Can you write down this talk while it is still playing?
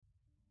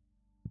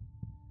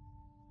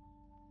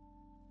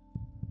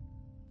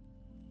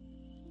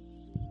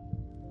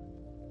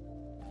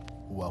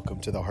welcome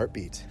to The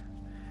Heartbeat.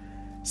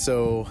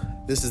 So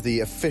this is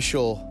the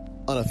unofficial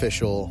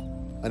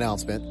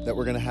announcement that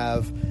we're going to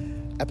have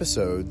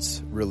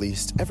episodes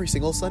released every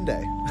single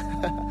Sunday.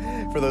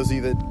 For those of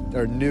you that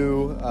are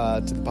new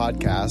to the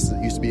podcast,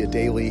 it used to be a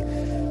daily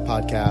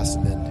podcast,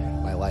 and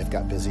then my life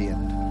got busy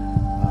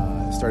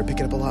and started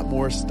picking up a lot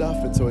more stuff,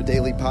 and so a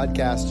daily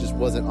podcast just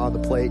wasn't on the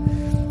plate,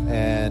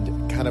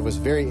 and kind of was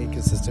very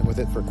inconsistent with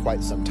it for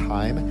quite some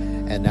time.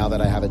 And now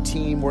that I have a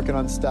team working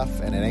on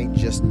stuff and it ain't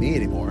just me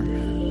anymore,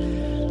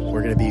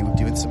 we're going to be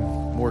doing some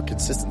more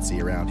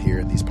consistency around here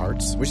in these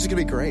parts, which is going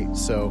to be great.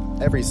 So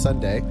every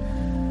Sunday,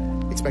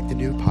 expect a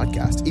new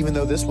podcast, even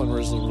though this one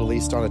was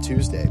released on a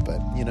Tuesday,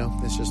 but you know,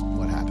 it's just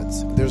what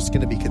happens. There's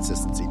going to be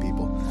consistency,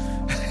 people.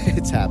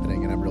 It's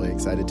happening, and I'm really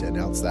excited to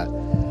announce that.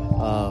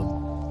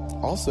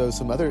 Also,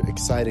 some other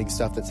exciting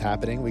stuff that's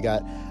happening. We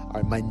got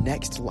my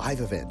next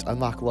live event,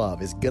 Unlock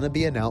Love, is going to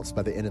be announced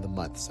by the end of the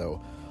month. So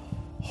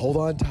hold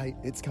on tight.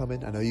 It's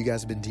coming. I know you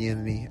guys have been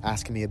DMing me,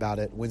 asking me about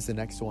it. When's the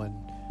next one?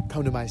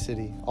 Come to my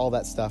city. All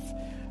that stuff.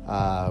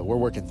 We're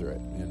working through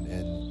it.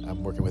 And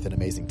I'm working with an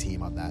amazing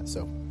team on that.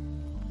 So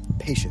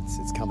patience.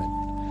 It's coming.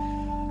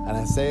 And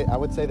I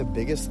would say the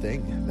biggest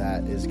thing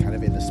that is kind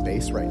of in the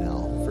space right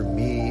now for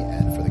me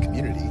and for the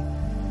community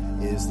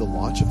is the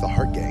launch of the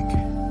Heart Gang.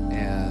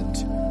 And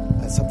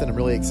that's something I'm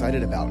really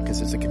excited about,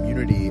 because it's a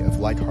community of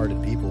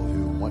like-hearted people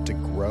who want to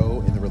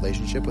grow in the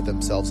relationship with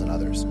themselves and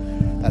others.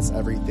 That's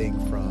everything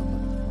from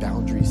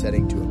boundary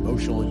setting to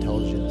emotional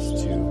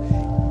intelligence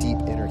to deep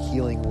inner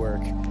healing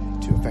work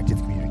to effective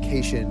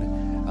communication.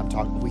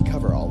 We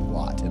cover a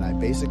lot, and I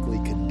basically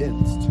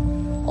condensed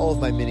all of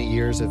my many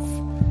years of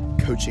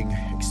coaching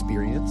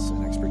experience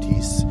and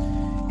expertise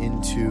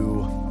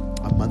into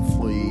a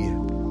monthly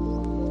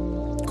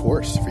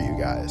course for you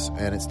guys.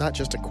 And it's not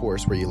just a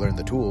course where you learn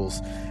the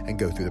tools and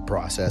go through the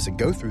process and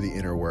go through the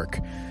inner work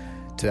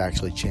to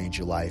actually change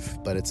your life,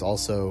 but it's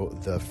also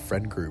the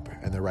friend group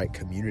and the right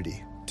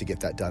community to get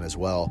that done as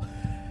well.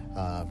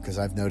 Because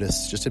I've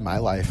noticed just in my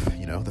life,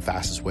 you know, the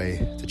fastest way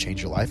to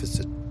change your life is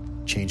to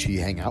change who you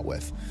hang out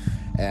with.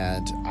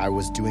 And I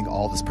was doing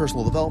all this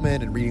personal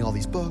development and reading all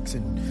these books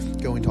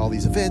and going to all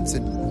these events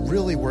and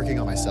really working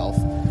on myself,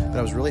 but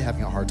I was really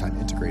having a hard time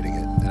integrating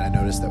it. And I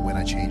noticed that when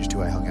I changed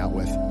who I hung out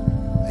with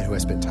and who I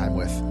spent time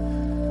with,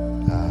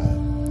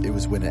 it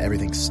was when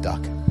everything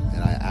stuck,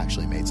 and I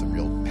actually made some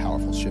real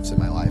powerful shifts in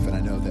my life. And I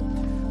know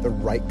that the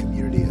right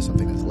community is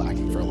something that's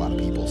lacking for a lot of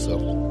people. So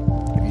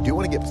if you do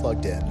want to get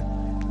plugged in,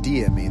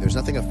 DM me. There's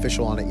nothing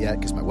official on it yet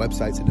because my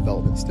website's in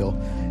development still,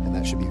 and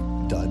that should be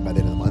done by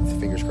the end of the month,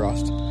 fingers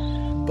crossed.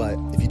 But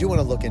if you do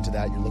want to look into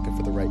that, you're looking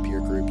for the right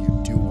peer group,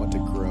 you do want to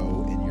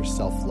grow in your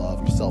self-love,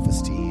 your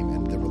self-esteem,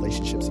 and the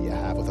relationships that you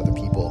have with other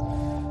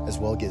people, as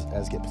well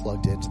as get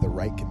plugged into the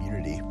right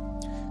community,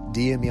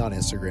 DM me on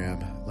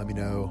Instagram. Let me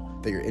know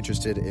that you're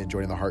interested in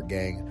joining the Heart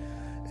Gang,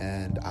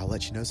 and I'll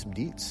let you know some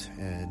deets.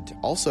 And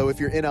also, if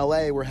you're in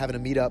LA, we're having a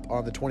meetup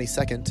on the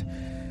 22nd.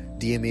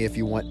 DM me if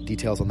you want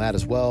details on that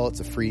as well. It's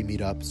a free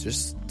meetup,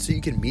 just so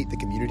you can meet the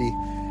community,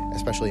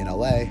 especially in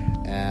LA,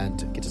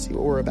 and get to see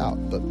what we're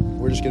about. But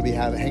we're just going to be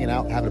hanging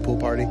out, having a pool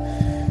party,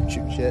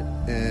 shooting shit,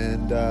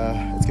 and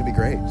it's going to be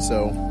great.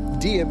 So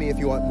DM me if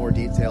you want more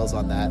details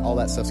on that. All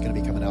that stuff's going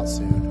to be coming out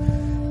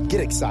soon.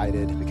 Get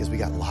excited, because we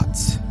got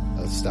lots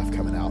of stuff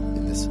coming out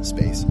in this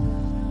space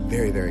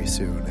very, very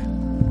soon.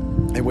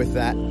 And with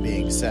that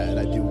being said,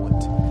 I do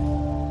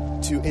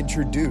want to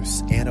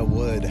introduce Anna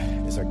Wood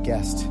as our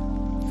guest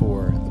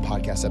for the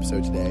podcast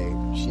episode today.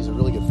 She's a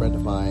really good friend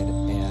of mine,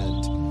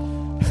 and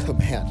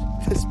man,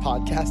 this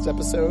podcast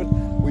episode,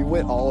 we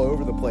went all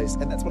over the place.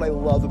 And that's what I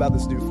love about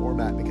this new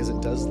format, because it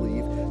does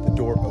leave the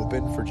door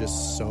open for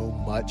just so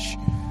much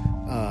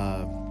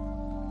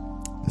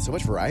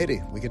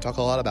variety. We can talk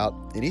a lot about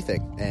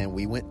anything. And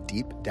we went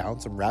deep down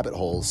some rabbit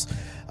holes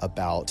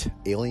about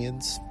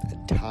aliens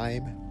and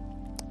time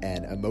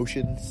and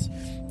emotions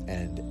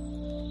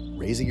and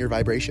raising your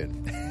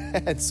vibration.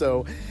 And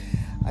so,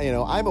 you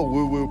know, I'm a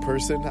woo-woo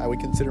person. I would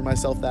consider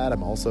myself that.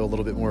 I'm also a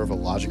little bit more of a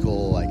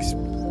logical, like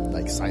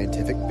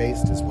scientific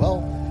based as well.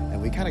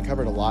 And we kind of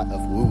covered a lot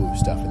of woo-woo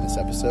stuff in this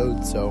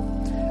episode. So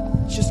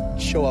just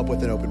show up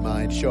with an open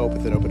mind, show up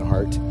with an open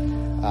heart.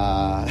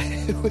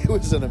 It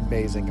was an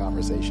amazing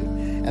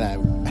conversation,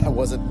 and I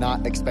wasn't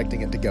not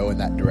expecting it to go in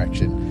that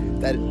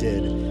direction that it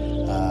did.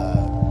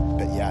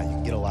 But yeah, you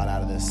can get a lot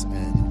out of this,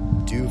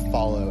 and do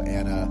follow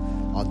Anna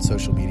on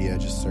social media.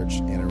 Just search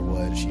Anna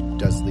Wood. She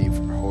does leave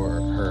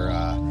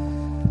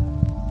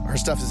her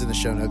stuff is in the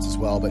show notes as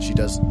well, but she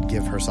does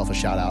give herself a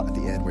shout out at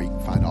the end where you can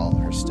find all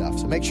her stuff.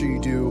 So make sure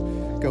you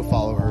do go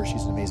follow her.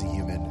 She's an amazing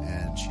human,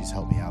 and she's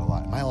helped me out a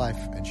lot in my life,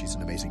 and she's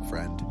an amazing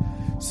friend.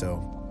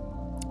 So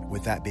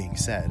with that being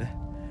said,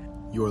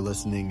 you're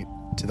listening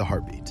to The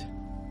Heartbeat.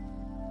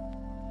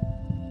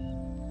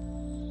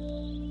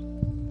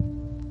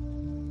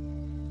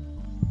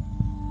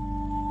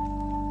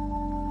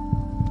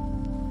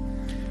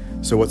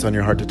 So what's on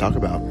your heart to talk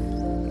about?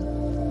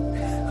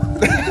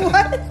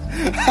 What?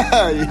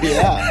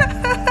 Yeah.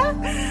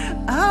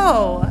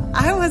 Oh,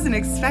 I wasn't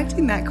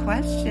expecting that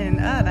question.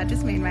 Oh, that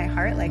just made my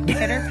heart like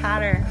pitter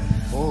patter.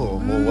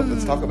 Oh, well,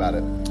 let's talk about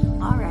it.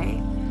 All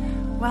right.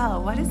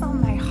 Well, what is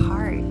on my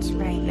heart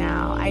right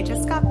now? I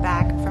just got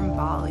back from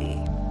Bali,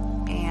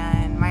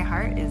 and my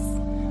heart is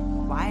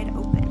wide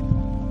open.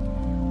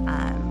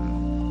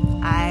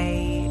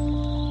 I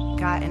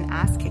got an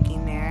ass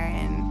kicking there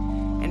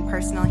in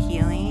personal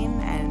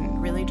healing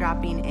and really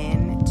dropping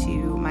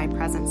into my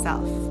present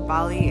self.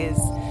 Bali is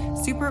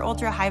super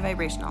ultra high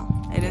vibrational.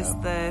 It is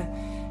the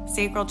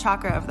sacral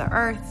chakra of the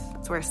earth.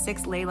 It's where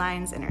 6 ley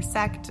lines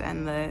intersect,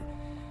 and the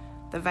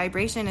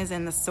vibration is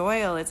in the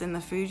soil. It's in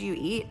the food you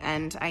eat.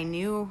 And I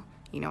knew,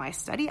 I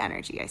study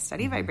energy. I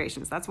study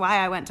vibrations. That's why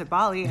I went to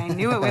Bali. I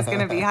knew it was going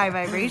to be high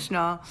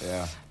vibrational.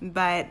 Yeah.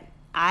 But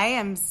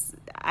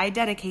I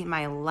dedicate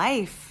my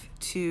life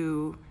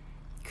to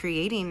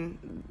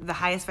creating the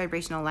highest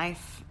vibrational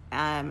life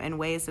and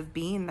ways of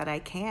being that I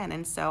can.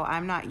 And so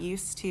I'm not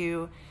used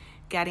to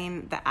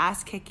getting the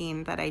ass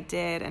kicking that I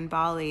did in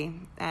Bali.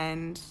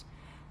 And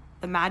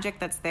the magic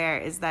that's there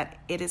is that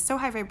it is so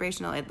high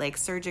vibrational, it like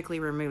surgically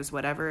removes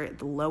whatever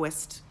the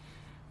lowest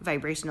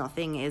vibrational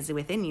thing is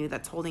within you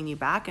that's holding you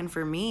back. And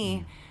for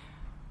me,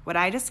 what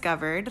I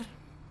discovered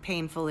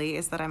painfully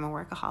is that I'm a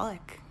workaholic.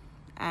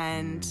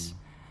 And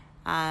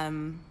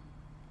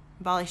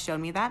Bali showed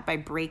me that by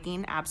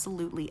breaking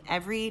absolutely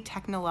every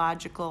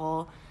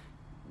technological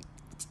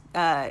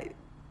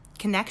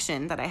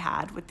connection that I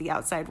had with the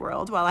outside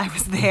world while I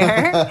was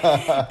there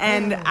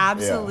and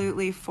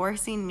absolutely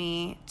forcing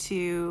me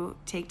to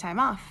take time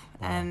off.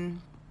 Wow.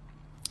 And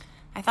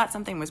I thought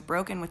something was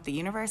broken with the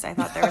universe. I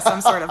thought there was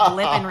some sort of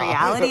blip in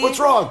reality. What's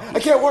wrong? I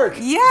can't work.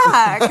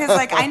 Yeah, because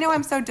I know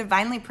I'm so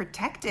divinely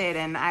protected,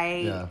 and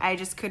I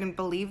just couldn't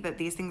believe that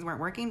these things weren't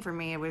working for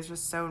me. It was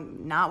just so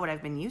not what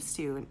I've been used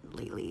to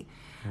lately.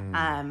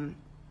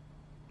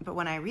 But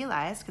when I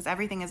realized, because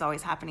everything is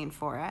always happening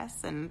for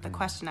us, and the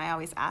question I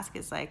always ask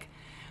is like,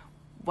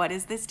 what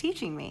is this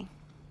teaching me?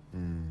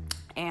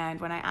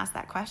 And when I asked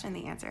that question,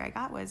 the answer I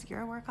got was,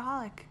 you're a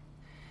workaholic.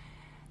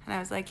 And I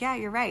was like, yeah,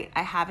 you're right.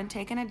 I haven't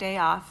taken a day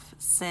off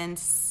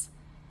since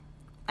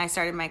I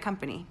started my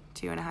company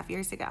 2.5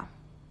 years ago. And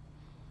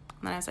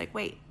then I was like,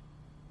 wait,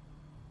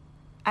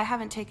 I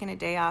haven't taken a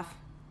day off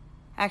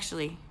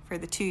actually for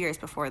the 2 years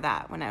before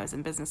that when I was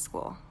in business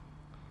school.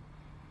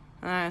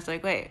 And I was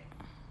like, wait,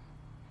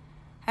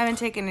 I haven't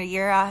taken a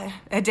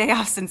day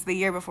off since the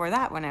year before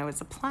that when I was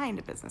applying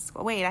to business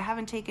school. Wait, I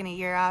haven't taken a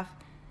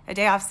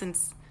day off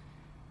since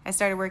I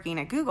started working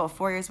at Google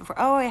 4 years before.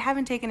 Oh, I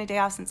haven't taken a day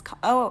off since,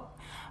 oh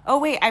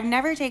wait, I've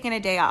never taken a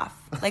day off.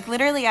 Like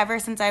literally ever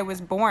since I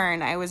was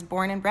born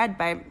and bred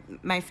by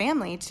my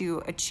family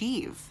to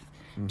achieve,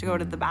 to go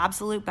to the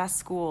absolute best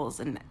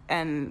schools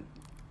and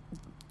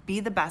be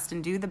the best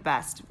and do the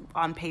best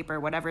on paper,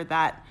 whatever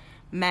that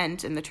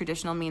meant in the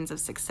traditional means of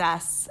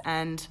success.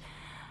 And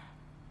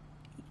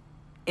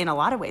in a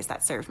lot of ways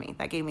that served me.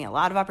 That gave me a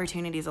lot of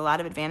opportunities, a lot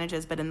of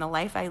advantages. But in the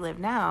life I live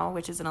now,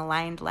 which is an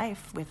aligned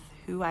life with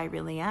who I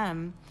really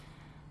am,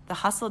 the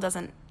hustle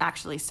doesn't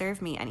actually serve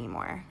me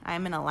anymore.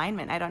 I'm in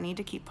alignment. I don't need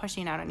to keep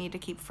pushing. I don't need to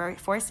keep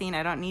forcing.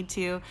 I don't need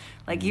to,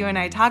 like you and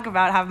I talk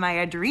about, have my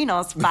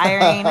adrenals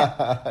firing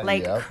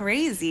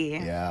crazy.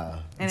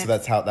 Yeah. And so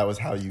that was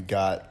how you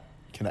got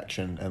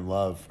connection and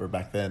love, or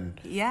back then.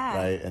 Yeah.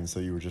 Right. And so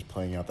you were just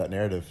playing out that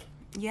narrative.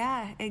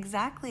 Yeah,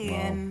 exactly.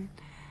 Wow.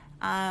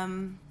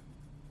 And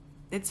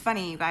it's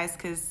funny, you guys,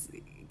 because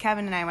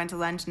Kevin and I went to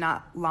lunch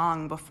not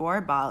long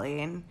before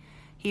Bali, and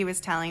he was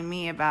telling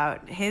me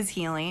about his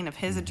healing of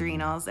his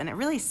adrenals, and it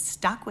really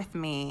stuck with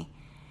me.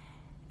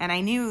 And I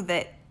knew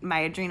that my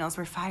adrenals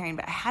were firing,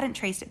 but I hadn't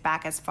traced it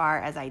back as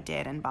far as I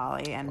did in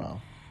Bali. And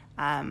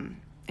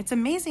it's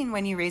amazing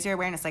when you raise your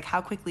awareness, like how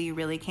quickly you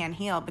really can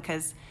heal,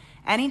 because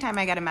anytime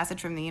I get a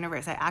message from the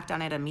universe, I act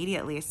on it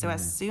immediately. So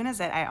as soon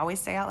as I always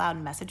say out loud,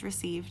 message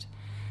received.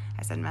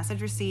 I said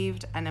message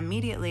received, and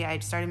immediately I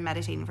started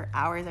meditating for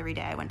hours every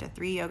day. I went to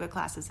 3 yoga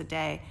classes a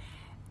day,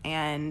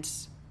 and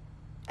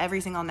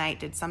every single night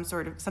did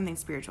something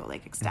spiritual,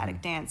 like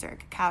ecstatic dance or a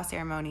cacao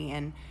ceremony.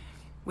 And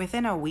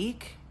within a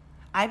week,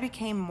 I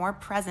became more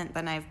present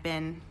than I've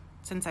been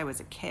since I was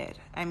a kid.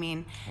 I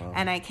mean,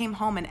 and I came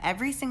home, and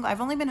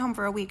I've only been home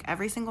for a week.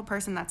 Every single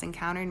person that's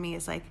encountered me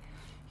is like,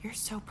 you're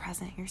so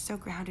present, you're so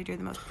grounded, you're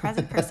the most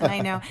present person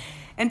I know.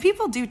 And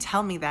people do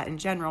tell me that in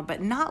general,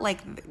 but not like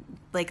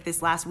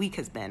this last week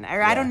has been.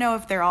 Or I don't know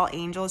if they're all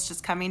angels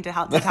just coming to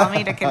help to tell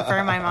me to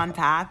confirm I'm on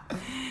path.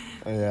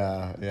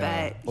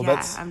 Yeah. But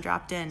that's I'm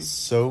dropped in.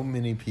 So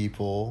many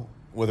people,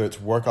 whether it's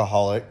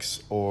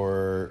workaholics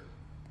or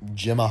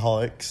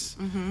gymaholics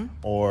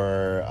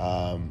or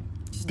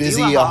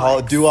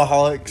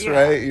doaholics,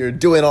 right? You're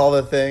doing all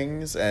the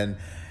things, and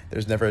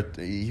there's never,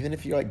 even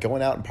if you're like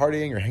going out and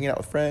partying or hanging out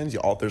with friends,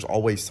 there's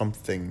always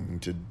something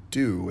to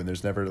do, and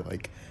there's never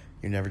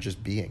you're never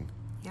just being.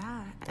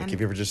 Yeah. Like, have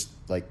you ever just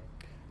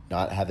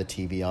not had the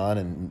TV on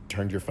and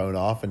turned your phone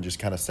off and just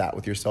kind of sat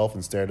with yourself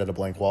and stared at a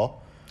blank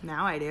wall?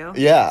 Now I do.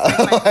 Yeah.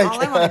 All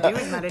I want to do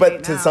is meditate.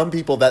 But to some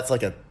people, that's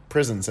like a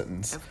prison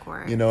sentence. Of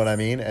course. You know what I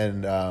mean?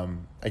 And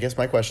I guess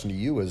my question to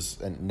you was,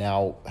 and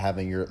now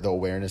having the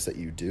awareness that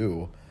you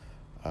do,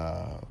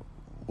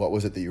 what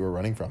was it that you were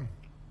running from?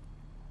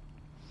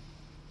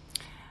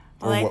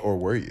 Or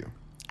were you?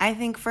 I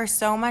think for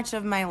so much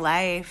of my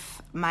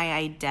life, my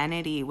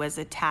identity was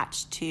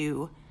attached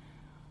to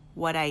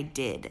what I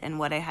did and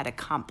what I had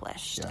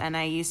accomplished. Yeah. And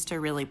I used to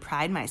really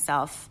pride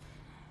myself.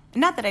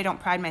 Not that I don't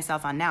pride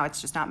myself on now, it's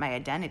just not my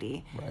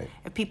identity. Right.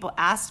 If people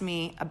asked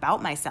me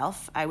about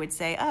myself, I would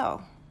say,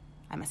 oh,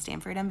 I'm a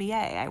Stanford MBA.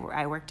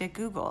 I worked at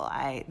Google.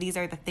 These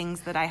are the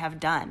things that I have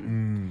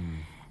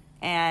done.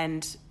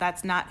 And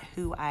that's not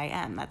who I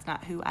am. That's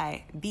not who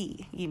I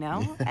be, you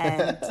know?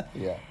 And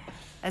Yeah.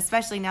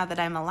 especially now that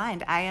I'm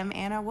aligned, I am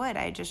Anna Wood.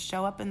 I just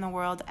show up in the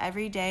world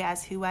every day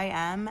as who I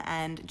am.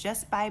 And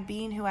just by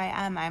being who I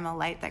am, I'm a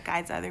light that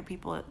guides other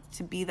people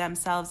to be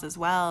themselves as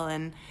well.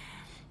 And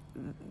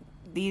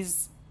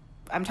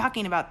I'm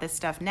talking about this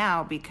stuff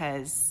now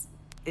because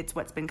it's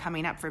what's been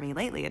coming up for me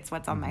lately. It's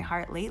what's on my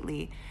heart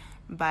lately.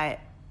 But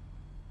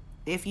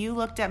if you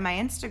looked at my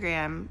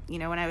Instagram, you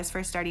know, when I was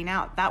first starting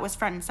out, that was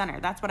front and center.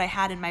 That's what I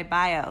had in my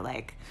bio,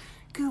 like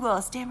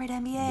Google, Stanford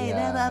MBA,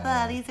 blah, blah,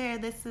 blah.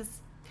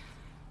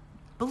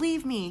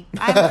 Believe me,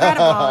 I'm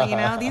incredible, you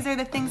know. These are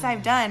the things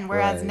I've done.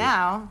 Whereas Right.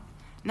 now,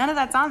 none of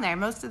that's on there.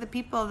 Most of the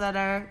people that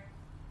are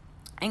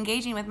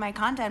engaging with my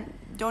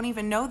content don't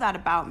even know that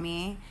about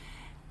me.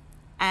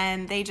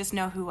 And they just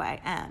know who I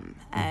am.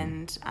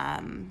 And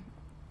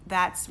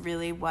that's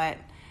really what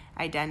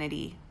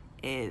identity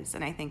is.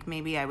 And I think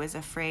maybe I was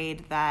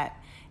afraid that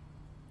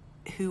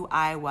who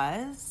I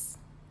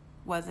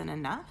wasn't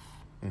enough.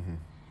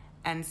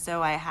 And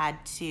so I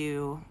had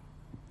to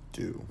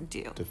Do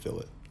to fill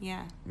it.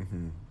 Yeah.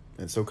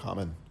 It's so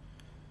common.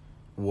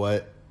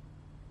 What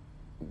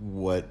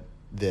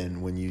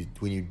then when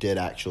you did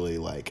actually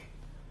like,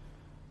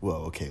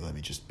 whoa, okay, let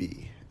me just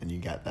be, and you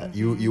got that,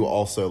 you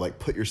also like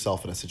put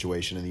yourself in a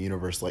situation and the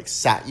universe like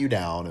sat you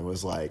down and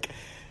was like,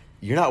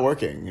 you're not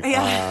working.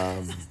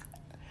 Yeah.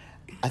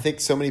 I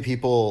think so many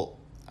people,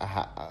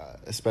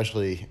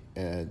 especially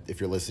if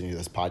you're listening to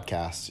this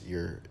podcast,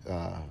 you're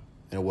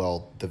in a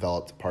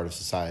well-developed part of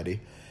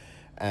society,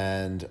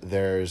 and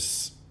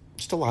there's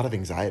just a lot of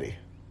anxiety.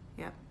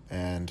 Yep.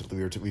 And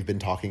we've been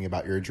talking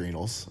about your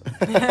adrenals,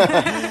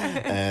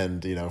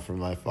 and you know, from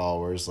my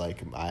followers,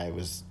 like I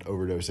was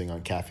overdosing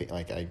on caffeine,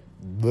 like I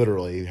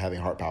literally having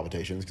heart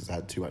palpitations because I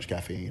had too much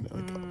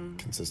caffeine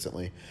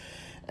consistently,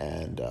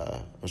 and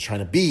I was trying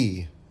to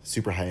be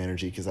super high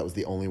energy because that was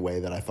the only way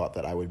that I thought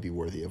that I would be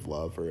worthy of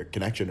love or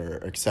connection or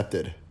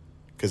accepted,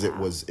 because it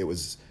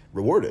was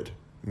rewarded.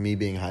 Me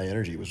being high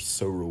energy was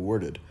so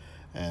rewarded.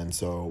 And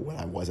so when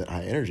I wasn't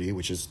high energy,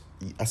 which is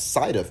a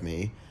side of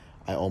me,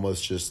 I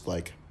almost just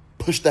like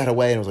pushed that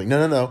away and I was like,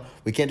 no,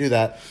 we can't do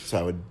that. So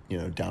I would, you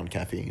know, down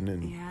caffeine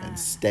and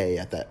stay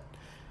at that,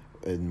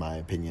 in my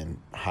opinion,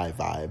 high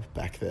vibe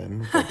back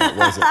then. But that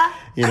wasn't,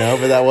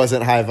 but that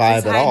wasn't high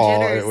vibe at all.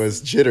 Jitters. It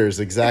was jitters,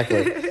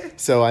 exactly.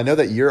 So I know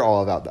that you're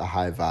all about the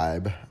high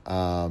vibe.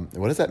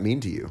 What does that mean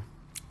to you?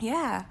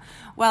 Yeah.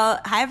 Well,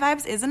 high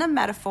vibes isn't a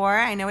metaphor.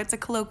 I know it's a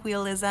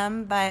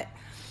colloquialism, but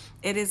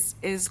it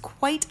is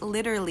quite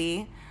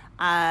literally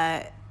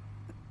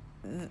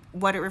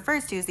what it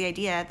refers to is the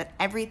idea that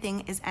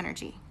everything is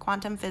energy.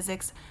 Quantum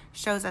physics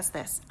shows us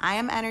this. I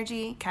am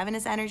energy. Kevin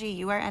is energy.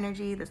 You are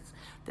energy.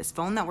 This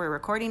phone that we're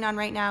recording on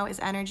right now is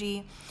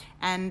energy.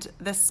 And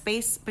the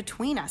space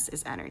between us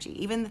is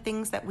energy. Even the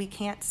things that we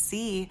can't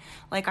see,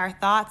 like our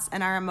thoughts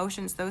and our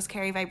emotions, those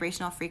carry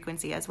vibrational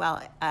frequency as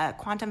well.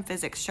 Quantum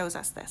physics shows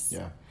us this.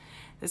 Yeah.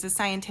 This is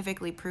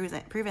scientifically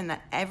proven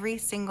that every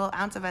single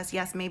ounce of us,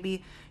 yes,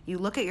 maybe you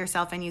look at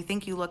yourself and you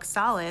think you look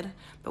solid,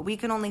 but we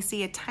can only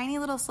see a tiny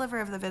little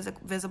sliver of the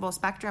visible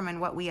spectrum, and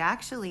what we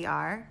actually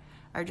are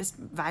just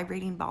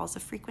vibrating balls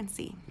of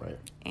frequency. Right.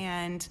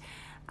 And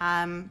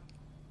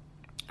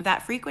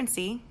that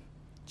frequency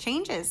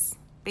changes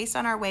based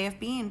on our way of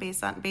being,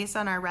 based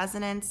on our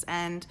resonance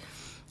and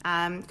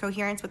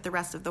coherence with the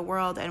rest of the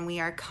world, and we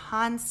are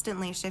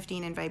constantly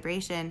shifting in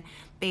vibration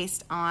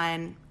based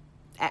on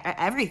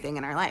everything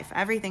in our life.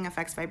 Everything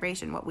affects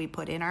vibration. What we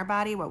put in our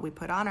body, what we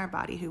put on our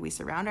body, who we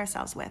surround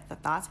ourselves with, the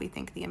thoughts we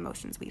think, the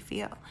emotions we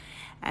feel.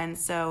 And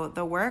so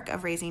the work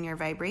of raising your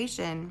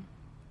vibration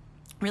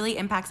really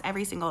impacts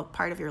every single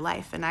part of your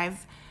life. And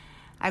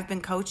I've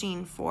been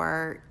coaching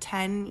for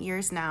 10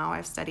 years now.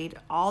 I've studied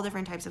all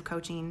different types of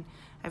coaching.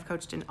 I've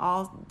coached in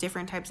all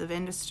different types of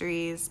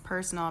industries,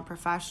 personal,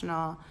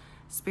 professional,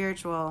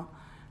 spiritual,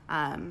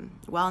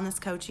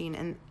 wellness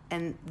coaching.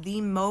 And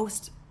the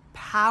most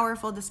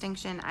powerful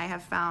distinction I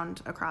have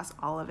found across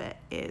all of it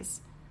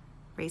is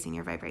raising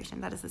your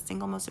vibration. That is the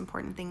single most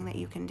important thing that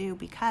you can do,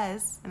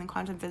 because, and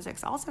quantum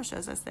physics also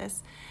shows us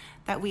this,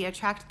 that we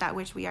attract that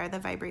which we are the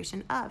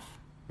vibration of.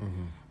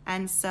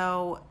 And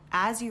so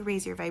as you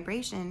raise your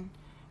vibration,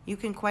 you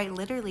can quite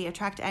literally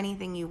attract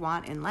anything you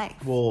want in life.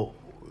 Well,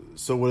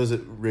 so what is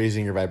it,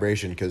 raising your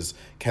vibration? Because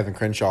Kevin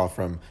Crenshaw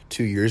from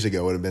 2 years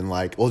ago would have been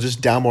like, well,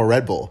 just down more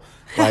Red Bull,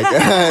 like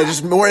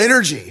just more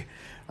energy.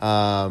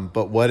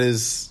 But what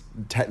is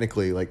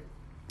technically, like,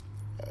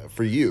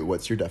 for you,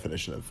 what's your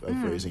definition of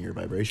raising your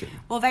vibration?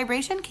 Well,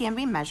 vibration can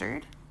be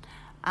measured.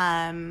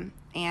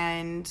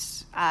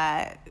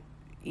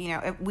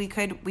 We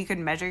could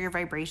measure your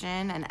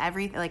vibration, and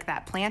everything, like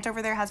that plant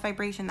over there has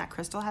vibration, that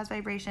crystal has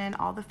vibration,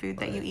 all the food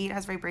that you eat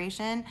has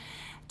vibration,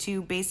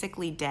 to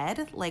basically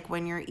dead. Like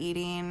when you're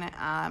eating,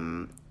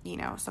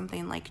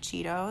 something like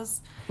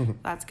Cheetos,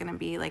 that's going to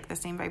be like the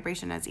same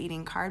vibration as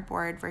eating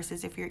cardboard,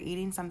 versus if you're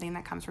eating something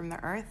that comes from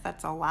the earth,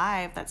 that's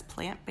alive, that's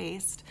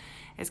plant-based,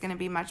 is going to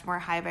be much more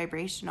high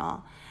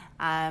vibrational.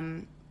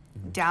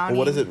 Well,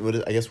 what does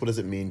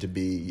it mean to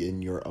be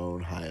in your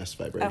own highest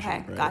vibration?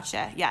 Okay, right?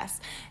 Gotcha.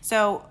 Yes.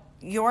 So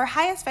your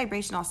highest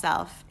vibrational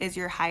self is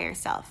your higher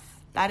self.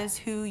 That is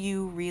who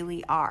you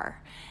really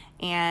are.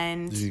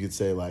 And you could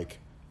say, like,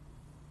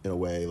 in a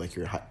way, like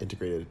your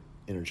integrated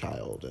inner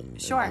child and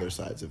other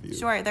sides of you.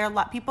 Sure. There are a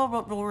lot. People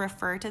will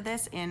refer to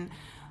this in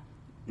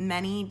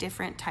many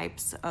different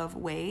types of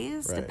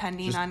ways,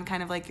 depending Just on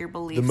kind of like your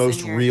beliefs. The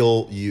most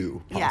real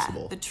you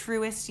possible. Yeah, the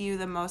truest you,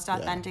 the most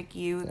authentic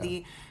you,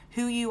 the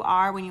who you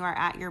are when you are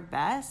at your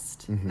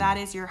best. That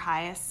is your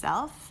highest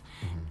self.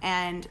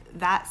 And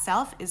that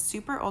self is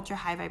super ultra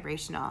high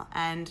vibrational.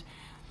 And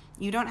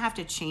you don't have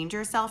to change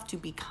yourself to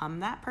become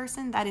that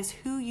person. That is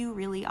who you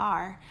really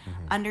are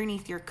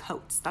underneath your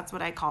coats. That's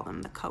what I call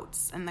them, the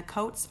coats. And the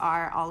coats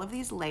are all of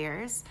these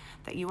layers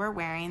that you are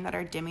wearing that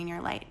are dimming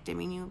your light,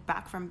 dimming you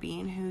back from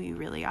being who you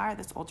really are,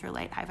 this ultra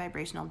light, high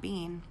vibrational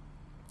being.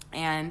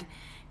 And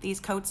these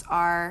coats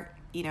are,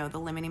 the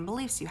limiting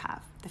beliefs you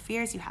have, the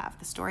fears you have,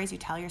 the stories you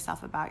tell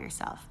yourself about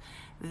yourself,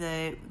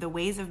 the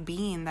ways of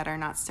being that are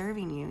not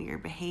serving you, your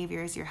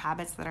behaviors, your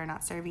habits that are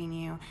not serving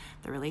you,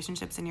 the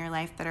relationships in your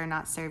life that are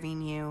not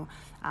serving you,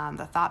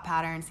 the thought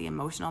patterns, the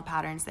emotional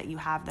patterns that you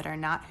have that are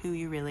not who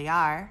you really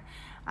are,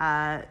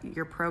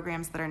 your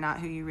programs that are not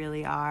who you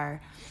really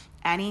are,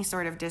 any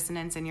sort of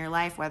dissonance in your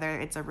life, whether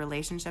it's a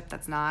relationship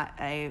that's not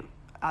a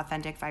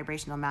authentic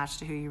vibrational match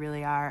to who you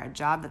really are, a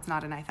job that's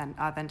not an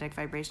authentic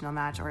vibrational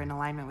match or in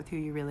alignment with who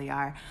you really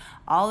are.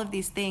 All of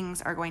these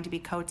things are going to be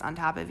coats on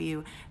top of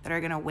you that are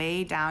going to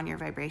weigh down your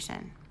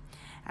vibration.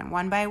 And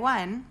one by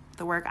one,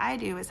 the work I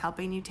do is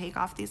helping you take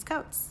off these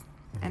coats.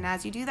 And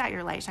as you do that,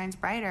 your light shines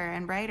brighter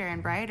and brighter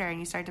and brighter, and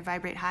you start to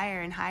vibrate higher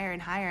and higher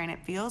and higher, and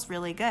it feels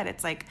really good.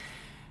 It's like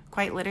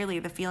quite literally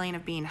the feeling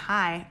of being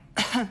high.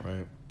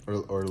 Right.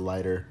 Or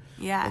lighter.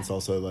 Yeah. It's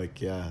also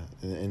like,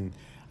 and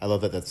I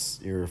love that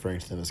you're referring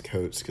to them as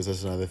coats, because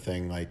that's another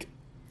thing, like,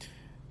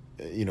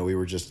 we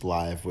were just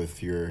live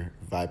with your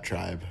Vibe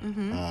Tribe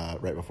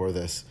right before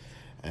this,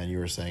 and you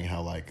were saying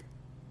how, like,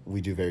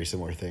 we do very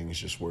similar things,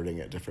 just wording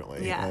it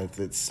differently. Yeah. And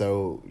it's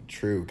so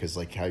true, because,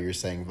 like, how you're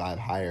saying vibe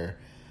higher,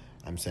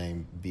 I'm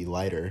saying be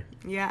lighter.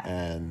 Yeah.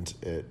 And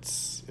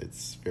it's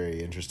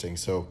very interesting.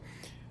 So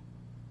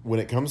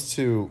when it comes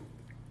to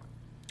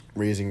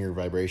raising your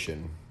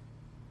vibration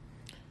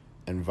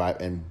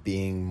and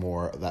being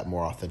more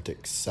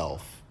authentic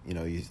self,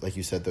 like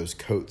you said, those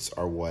coats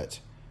are what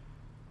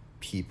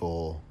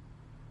people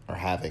are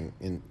having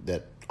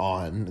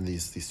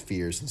these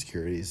fears,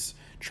 insecurities,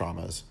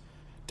 traumas,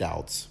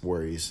 doubts,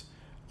 worries.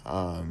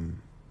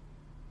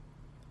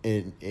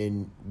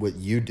 In what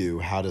you do,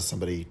 how does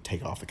somebody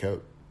take off the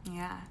coat?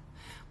 Yeah.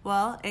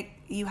 Well,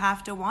 you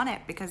have to want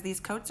it, because these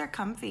coats are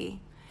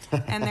comfy.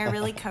 And they're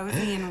really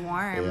cozy and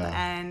warm,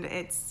 and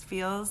it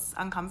feels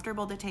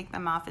uncomfortable to take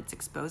them off. It's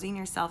exposing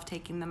yourself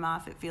taking them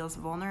off. It feels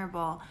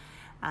vulnerable.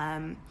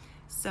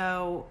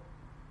 So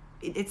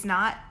it's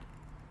not,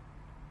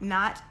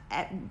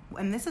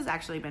 and this has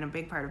actually been a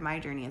big part of my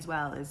journey as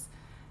well,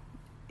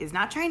 is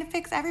not trying to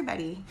fix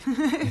everybody. You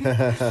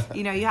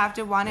have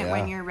to want it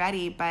when you're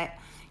ready. But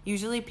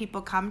usually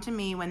people come to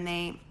me when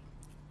they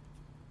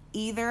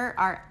either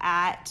are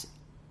at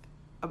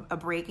a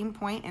breaking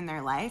point in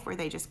their life where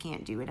they just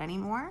can't do it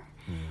anymore,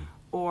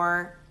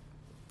 or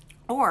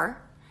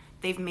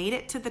they've made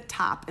it to the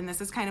top. And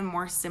this is kind of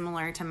more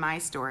similar to my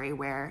story,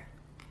 where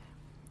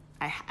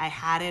I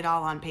had it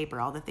all on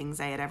paper, all the things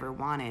I had ever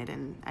wanted,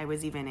 and I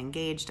was even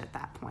engaged at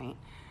that point.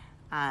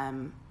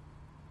 And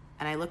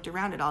I looked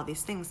around at all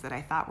these things that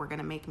I thought were going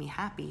to make me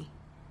happy.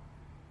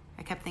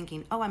 I kept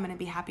thinking, I'm going to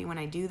be happy when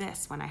I do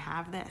this, when I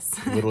have this.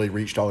 Literally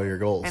reached all your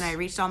goals. And I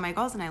reached all my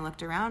goals, and I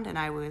looked around, and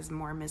I was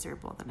more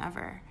miserable than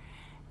ever.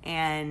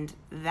 And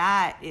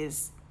that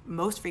is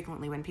most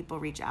frequently when people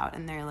reach out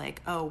and they're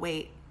like, oh,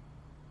 wait,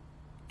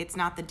 it's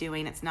not the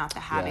doing, it's not the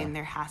having. Yeah.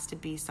 There has to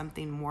be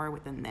something more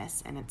within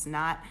this. And it's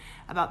not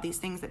about these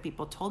things that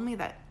people told me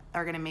that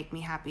are going to make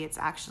me happy. It's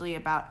actually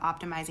about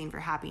optimizing for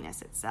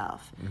happiness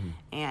itself.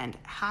 And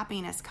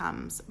happiness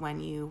comes when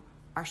you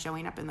are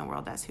showing up in the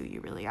world as who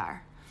you really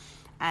are.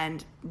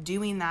 And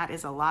doing that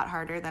is a lot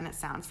harder than it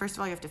sounds. First of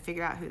all, you have to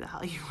figure out who the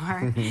hell you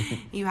are.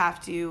 You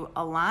have to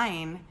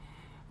align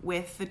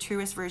with the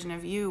truest version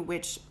of you,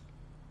 which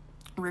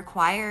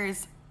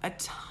requires a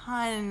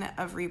ton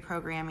of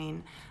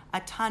reprogramming,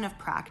 a ton of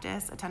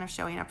practice, a ton of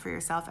showing up for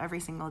yourself every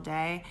single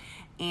day,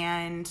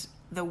 and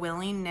the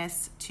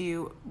willingness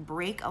to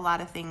break a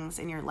lot of things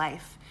in your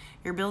life.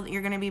 You're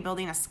going to be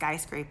building a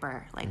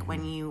skyscraper. Like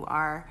when you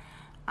are,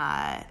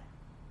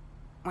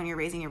 when you're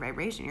raising your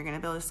vibration, you're going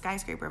to build a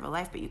skyscraper of a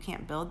life, but you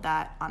can't build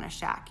that on a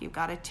shack. You've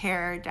got to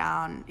tear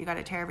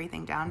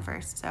everything down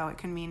first. So it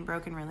can mean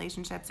broken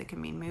relationships. It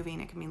can mean moving.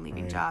 It can mean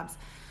leaving jobs.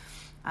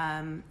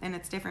 And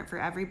it's different for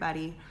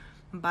everybody.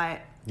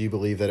 But do you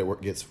believe that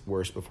it gets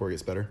worse before it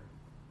gets better?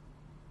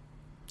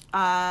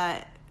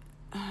 I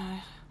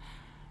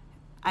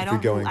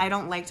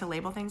don't like to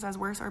label things as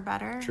worse or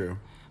better. True.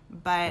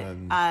 But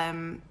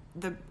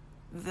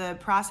the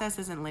process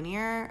isn't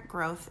linear.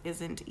 Growth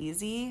isn't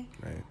easy.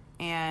 Right.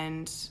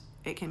 And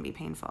it can be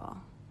painful.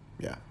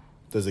 Yeah.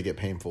 Does it get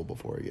painful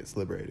before it gets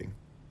liberating?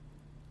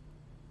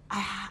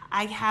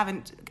 I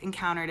haven't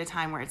encountered a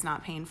time where it's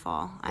not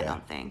painful. I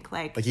don't think.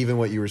 Like even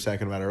what you were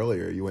talking about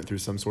earlier, you went through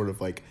some sort of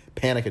like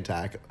panic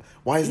attack.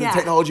 Why isn't the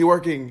technology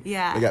working?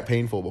 Yeah. It got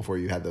painful before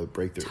you had the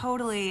breakthrough.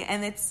 Totally.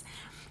 And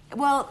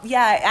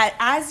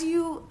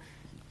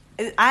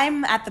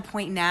I'm at the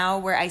point now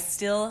where I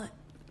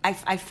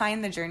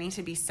find the journey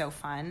to be so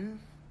fun,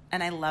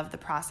 and I love the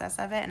process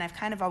of it, and I've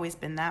kind of always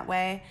been that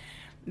way.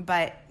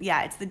 But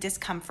yeah, it's the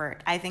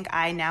discomfort. I think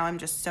now I'm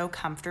just so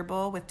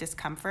comfortable with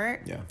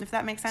discomfort, if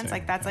that makes sense. Same,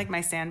 like that's like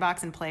my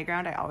sandbox and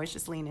playground. I always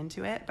just lean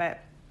into it, but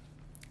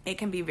it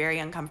can be very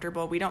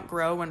uncomfortable. We don't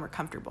grow when we're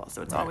comfortable,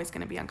 so it's always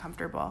going to be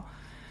uncomfortable.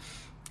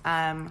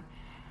 But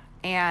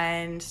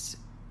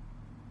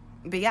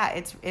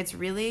yeah, it's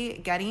really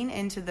getting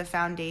into the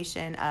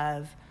foundation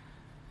of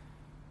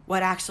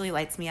what actually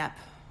lights me up,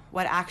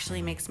 what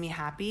actually makes me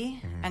happy,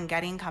 and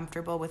getting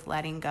comfortable with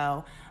letting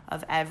go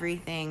of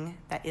everything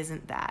that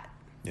isn't that.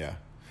 Yeah.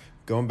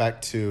 Going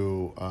back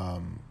to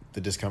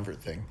the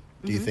discomfort thing,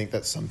 do you think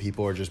that some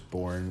people are just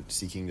born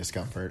seeking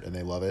discomfort and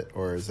they love it?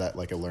 Or is that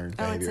like a learned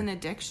behavior? Oh, it's an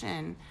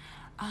addiction.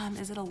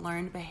 Is it a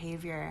learned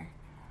behavior?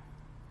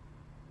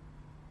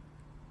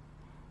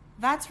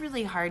 That's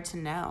really hard to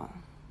know.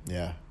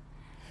 Yeah.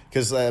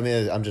 Because, I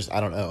mean, I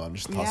don't know. I'm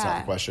just tossing out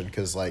the question.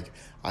 Because, like,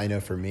 I know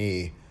for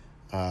me,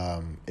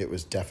 it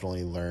was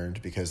definitely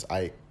learned because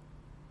I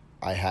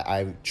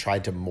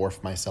tried to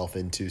morph myself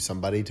into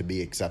somebody to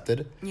be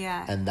accepted.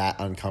 Yeah. And that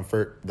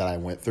uncomfort that I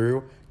went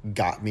through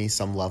got me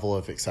some level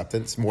of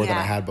acceptance more than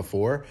I had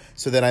before.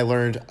 So then I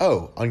learned,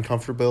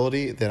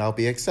 uncomfortability, then I'll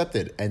be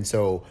accepted. And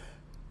so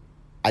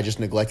I just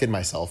neglected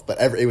myself.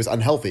 But it was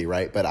unhealthy,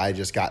 right? But I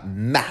just got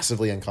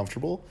massively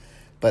uncomfortable,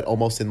 but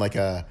almost in like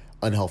a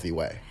unhealthy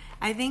way.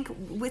 I think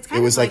it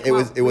was like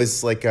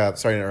sorry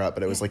to interrupt,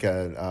 but it was like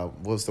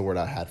what was the word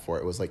I had for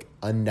it? It was like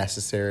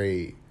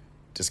unnecessary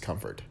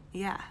discomfort.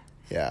 Yeah.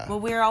 Yeah. Well,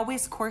 we're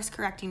always course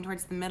correcting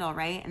towards the middle,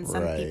 right? And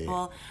some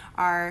people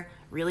are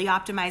really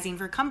optimizing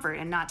for comfort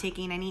and not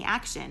taking any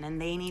action,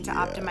 and they need to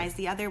optimize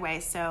the other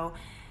way. So,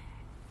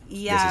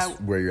 this is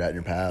where you're at in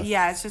your path.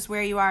 Yeah, it's just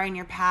where you are in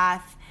your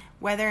path.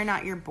 Whether or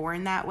not you're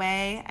born that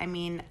way, I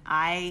mean,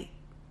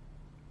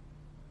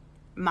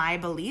 my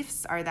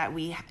beliefs are that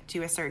we,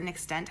 to a certain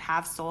extent,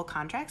 have soul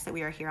contracts, that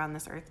we are here on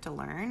this earth to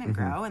learn and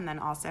grow, and then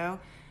also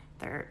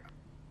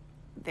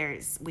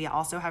we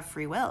also have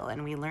free will,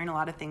 and we learn a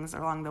lot of things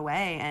along the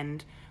way,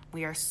 and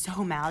we are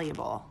so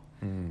malleable.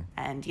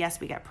 And yes,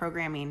 we get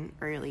programming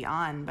early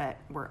on, but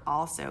we're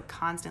also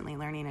constantly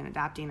learning and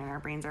adapting, and our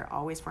brains are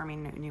always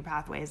forming new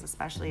pathways,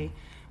 especially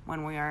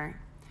when we are.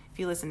 If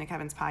you listen to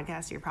Kevin's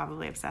podcast, you're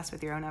probably obsessed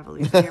with your own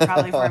evolution. You're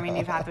probably forming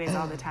new pathways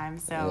all the time.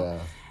 So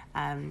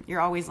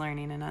you're always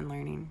learning and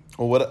unlearning.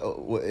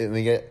 Well,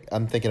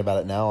 I'm thinking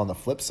about it now on the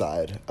flip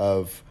side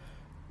of,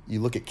 you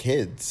look at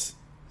kids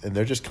and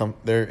they're just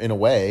they're in a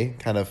way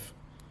kind of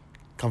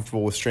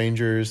comfortable with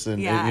strangers, and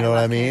you know what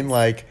I mean? Kids.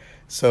 Like,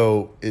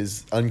 so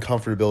is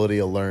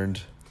uncomfortability a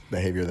learned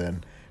behavior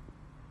then?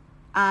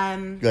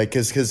 Like,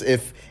 cause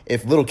if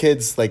little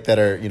kids like that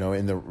are,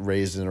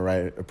 raised in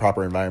a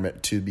proper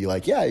environment to be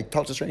like,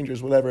 talk to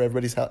strangers, whatever,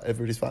 everybody's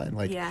fine.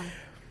 Like,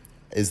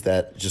 is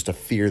that just a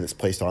fear that's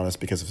placed on us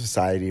because of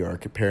society or our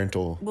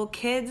parental? Well,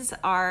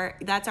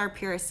 that's our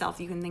purest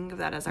self. You can think of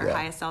that as our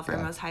highest self, our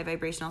most high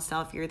vibrational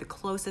self. You're the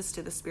closest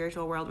to the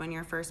spiritual world when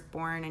you're first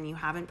born, and you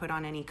haven't put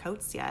on any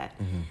coats yet.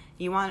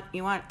 You want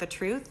the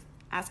truth?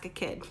 Ask a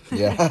kid.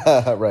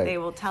 Yeah, right. They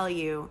will tell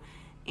you.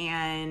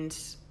 And,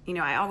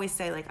 I always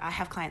say, like, I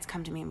have clients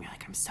come to me and be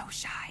like, I'm so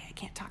shy. I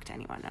can't talk to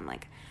anyone. And I'm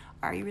like,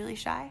 are you really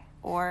shy?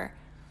 Or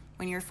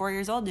when you're 4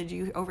 years old, did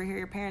you overhear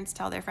your parents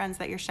tell their friends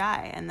that you're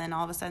shy? And then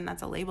all of a sudden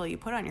that's a label you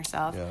put on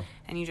yourself,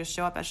 and you just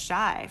show up as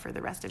shy for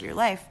the rest of your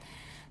life.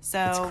 So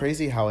it's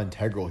crazy how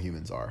integral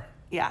humans are.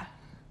 Yeah.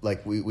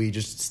 Like, we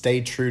just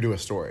stay true to a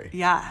story.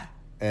 Yeah.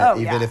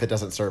 And even if it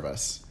doesn't serve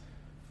us.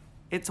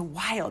 It's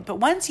wild. But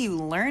once you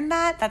learn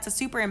that, that's a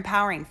super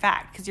empowering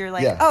fact, because you're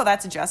like,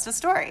 that's just a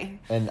story.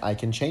 And I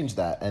can change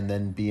that and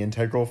then be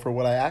integral for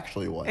what I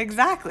actually want.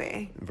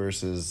 Exactly.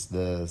 Versus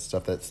the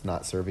stuff that's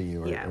not serving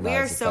you. Or we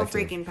are so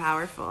freaking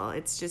powerful.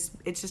 It's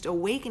just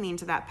awakening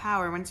to that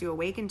power. Once you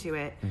awaken to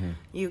it,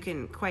 you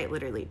can quite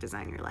literally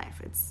design your life.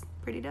 It's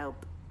pretty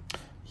dope.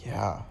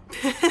 Yeah.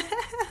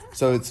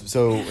 So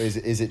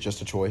is it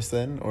just a choice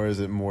then, or is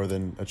it more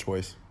than a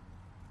choice?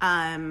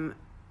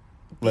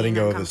 Letting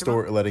go of the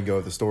story, letting go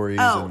of the stories.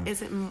 Oh,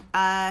 is it?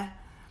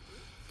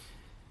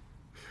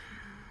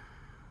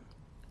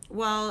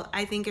 Well,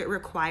 I think it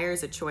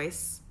requires a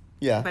choice.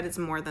 Yeah. But it's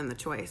more than the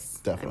choice.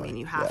 Definitely. I mean,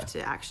 you have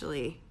to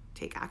actually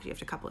take action. You have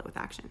to couple it with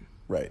action.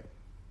 Right.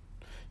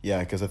 Yeah,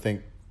 because I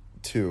think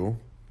too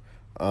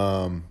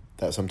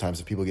that sometimes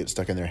if people get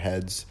stuck in their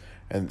heads,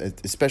 and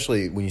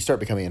especially when you start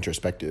becoming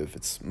introspective,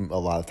 it's a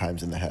lot of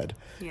times in the head.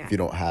 Yeah. If you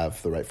don't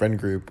have the right friend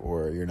group,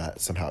 or you're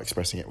not somehow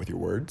expressing it with your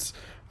words,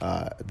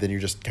 then you're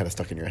just kind of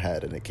stuck in your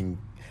head, and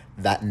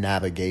that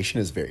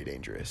navigation is very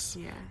dangerous.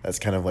 Yeah. That's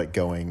kind of like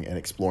going and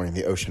exploring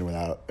the ocean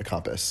without a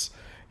compass.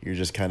 You're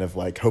just kind of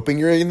like hoping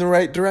you're in the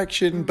right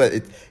direction, but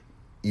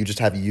you just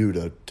have you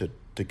to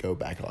go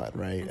back on,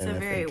 right? It's a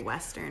very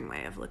Western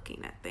way of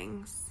looking at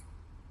things.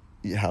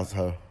 Yeah,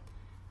 how?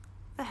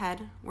 The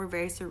head. We're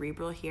very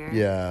cerebral here.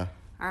 Yeah.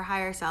 Our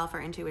higher self,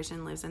 our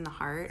intuition lives in the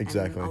heart.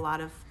 Exactly. And a lot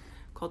of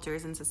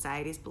cultures and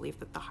societies believe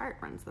that the heart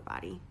runs the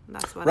body.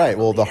 That's what. Right.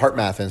 Well, the Heart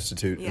Math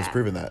Institute has Yeah.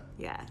 proven that.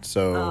 Yeah.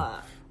 So,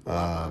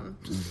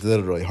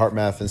 literally, Heart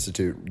Math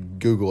Institute.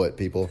 Google it,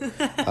 people.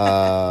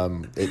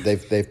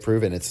 They've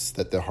proven it's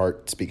that the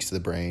heart speaks to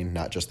the brain,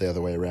 not just the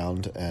other way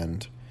around.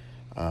 And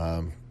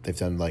they've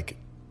done like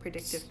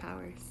predictive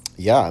powers.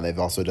 Yeah, and they've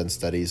also done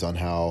studies on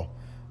how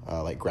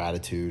like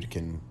gratitude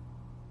can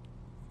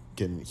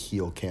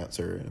heal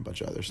cancer and a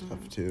bunch of other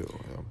stuff too.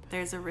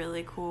 There's a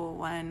really cool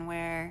one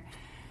where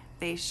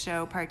they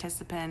show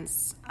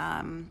participants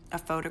a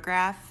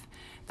photograph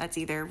that's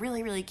either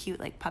really, really cute,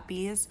 like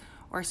puppies,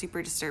 or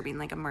super disturbing,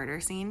 like a murder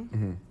scene.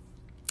 Mm-hmm.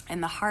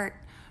 And the heart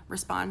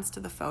responds to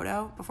the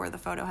photo before the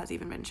photo has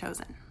even been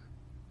chosen.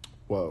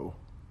 Whoa.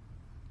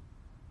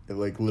 It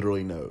like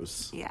literally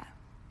knows. Yeah.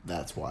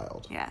 That's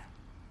wild. Yeah.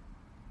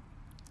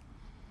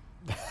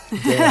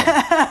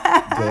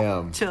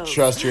 Damn. Chills.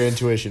 Trust your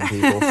intuition,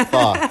 people.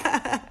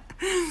 Fuck.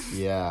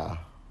 Yeah.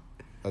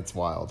 That's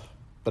wild.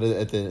 But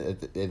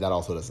that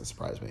also doesn't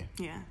surprise me.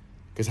 Yeah.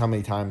 Because how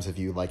many times have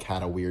you like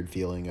had a weird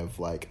feeling of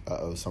like,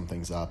 uh-oh,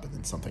 something's up, and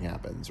then something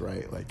happens,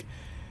 right? Like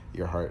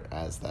your heart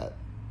has that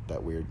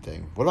weird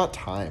thing. What about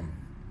time?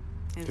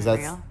 Is it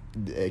real?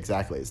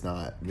 Exactly, it's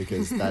not,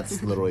 because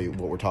that's literally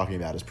what we're talking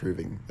about, is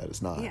proving that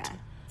it's not. Yeah,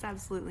 it's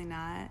absolutely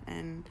not.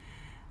 And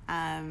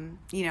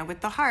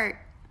with the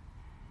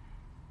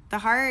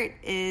heart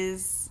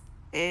is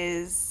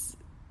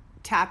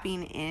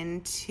tapping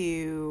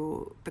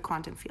into the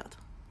quantum field.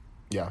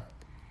 Yeah.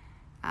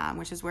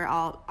 Which is where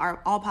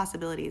all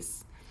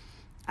possibilities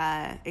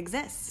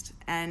exist.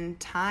 And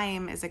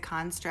time is a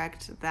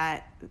construct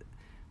that,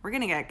 we're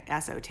going to get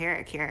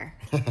esoteric here.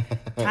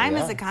 Time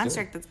is a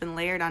construct that's been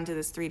layered onto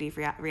this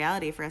 3D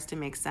reality for us to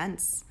make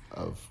sense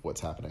of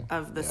what's happening.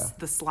 Of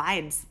the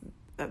slides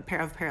of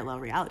parallel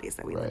realities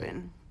that we live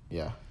in.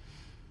 Yeah.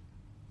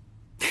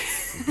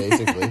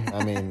 Basically.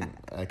 I mean,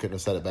 I couldn't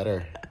have said it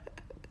better.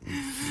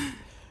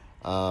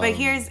 But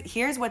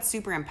here's what's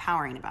super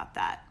empowering about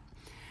that.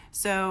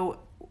 So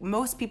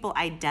most people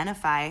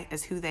identify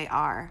as who they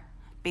are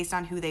based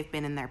on who they've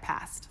been in their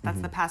past. That's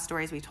the past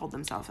stories we told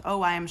themselves.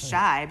 Oh, I am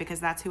shy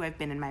because that's who I've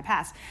been in my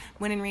past.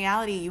 When in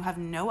reality, you have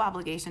no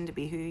obligation to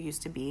be who you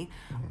used to be.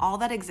 All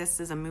that exists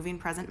is a moving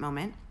present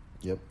moment.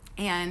 Yep.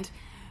 And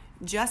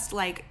just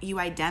like you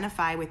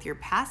identify with your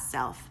past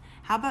self,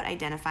 how about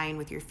identifying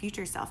with your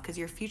future self? Because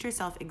your future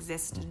self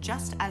exists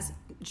just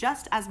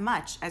as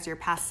much as your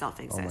past self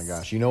exists. Oh my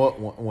gosh. You know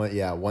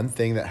what? One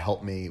thing that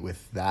helped me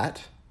with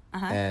that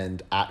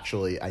and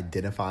actually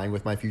identifying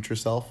with my future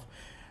self,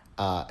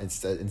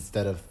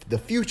 instead of the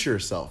future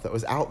self that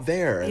was out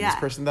there and this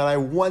person that I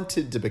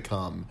wanted to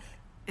become.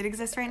 It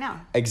exists right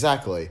now.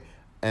 Exactly.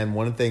 And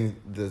one of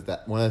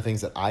the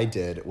things that I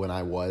did when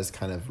I was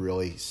kind of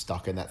really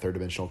stuck in that third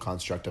dimensional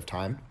construct of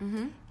time,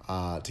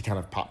 to kind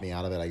of pop me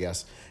out of it, I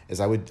guess, is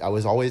I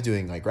was always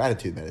doing like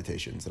gratitude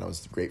meditations, and I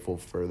was grateful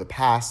for the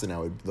past, and I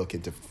would look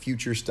into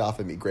future stuff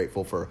and be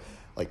grateful for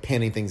like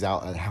panning things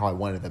out and how I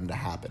wanted them to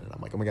happen. And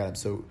I'm like, oh my God, I'm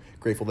so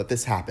grateful that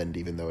this happened,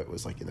 even though it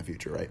was like in the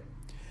future, right?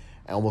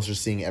 And almost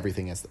just seeing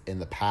everything as in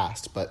the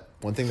past. But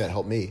one thing that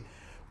helped me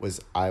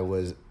was I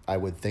would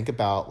think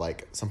about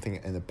like something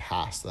in the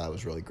past that I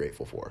was really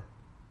grateful for.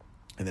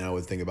 And then I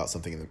would think about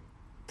something in the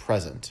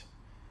present,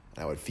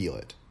 and I would feel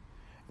it.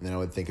 And then I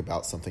would think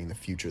about something in the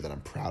future that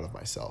I'm proud of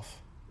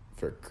myself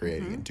for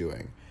creating and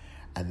doing.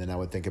 And then I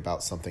would think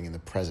about something in the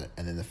present,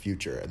 and then the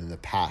future, and then the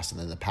past, and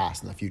then the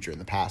past, and the future,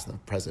 and the past, and the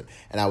present.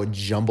 And I would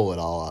jumble it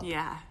all up.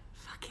 Yeah.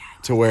 Fuck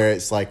yeah. To where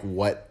it's like,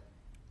 what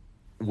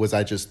was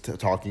I just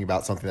talking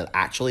about something that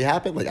actually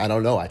happened? Like, I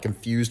don't know. I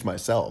confused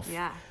myself.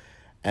 Yeah.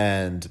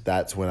 And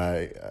that's when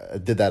I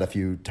did that a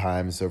few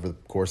times over the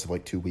course of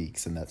like 2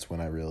 weeks. And that's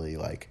when I really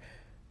like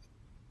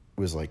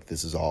was like,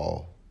 this is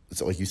all, it's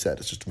like you said,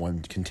 it's just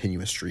one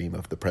continuous stream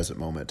of the present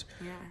moment.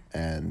 Yeah.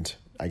 And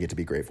I get to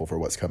be grateful for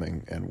what's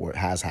coming and what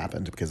has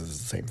happened, because it's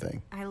the same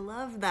thing. I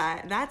love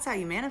that. That's how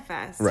you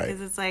manifest. Right.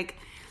 Because it's like,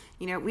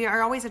 we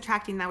are always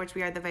attracting that which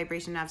we are the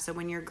vibration of. So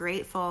when you're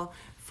grateful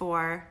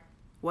for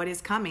what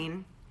is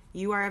coming,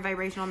 you are a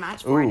vibrational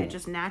match for it. Ooh. It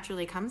just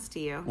naturally comes to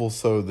you. Well,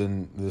 so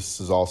then this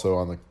is also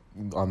on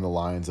the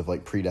lines of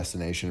like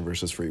predestination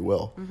versus free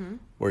will. Mm-hmm.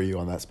 Where are you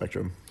on that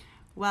spectrum?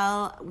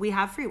 Well, we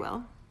have free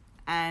will,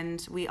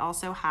 and we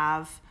also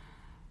have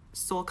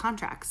soul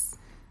contracts.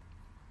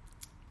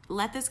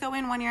 Let this go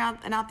in one ear out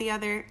and out the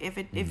other. If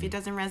it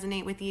doesn't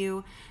resonate with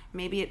you,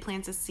 maybe it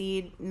plants a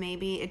seed.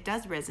 Maybe it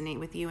does resonate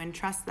with you, and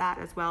trust that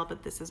as well.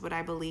 But this is what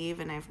I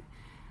believe, and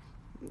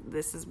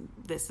this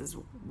is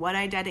what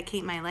I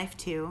dedicate my life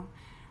to.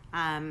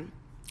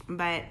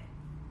 But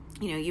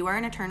you are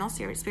an eternal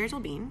spiritual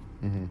being,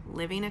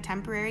 living a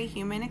temporary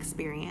human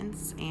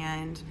experience,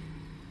 and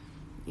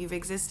you've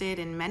existed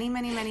in many,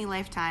 many, many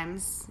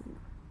lifetimes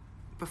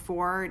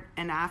before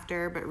and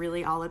after, but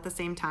really all at the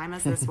same time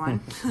as this one.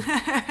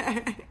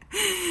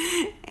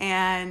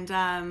 And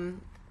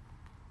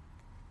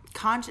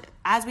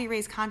as we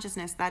raise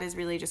consciousness, that is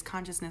really just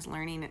consciousness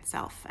learning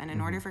itself. And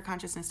in order for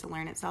consciousness to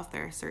learn itself,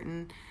 there are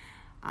certain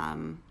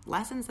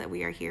lessons that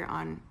we are here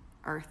on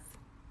Earth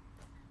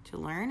to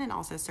learn, and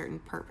also certain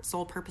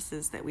soul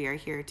purposes that we are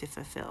here to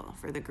fulfill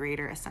for the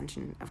greater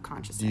ascension of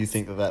consciousness. Do you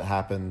think that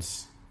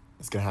happens?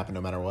 It's going to happen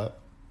no matter what?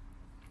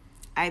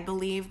 I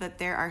believe that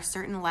there are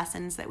certain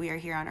lessons that we are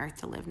here on Earth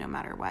to live no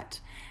matter what.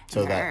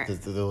 So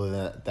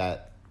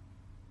that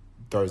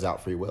throws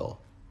out free will.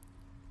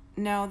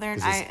 No,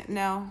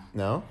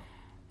 No?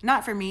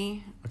 Not for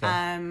me.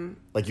 Okay.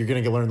 Like you're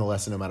going to learn the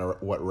lesson no matter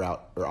what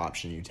route or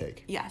option you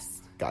take.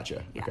 Yes.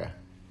 Gotcha. Yeah. Okay.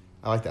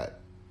 I like that.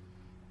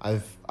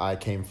 I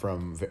came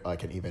from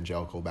like an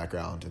evangelical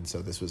background, and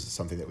so this was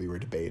something that we were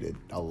debated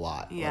a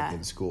lot like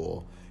in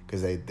school,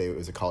 because it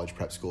was a college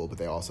prep school, but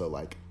they also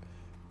like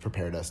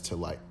prepared us to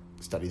like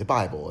study the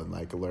Bible and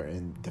like learn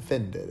and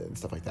defend it and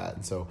stuff like that.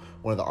 And so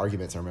one of the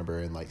arguments I remember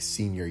in like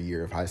senior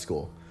year of high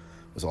school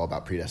was all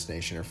about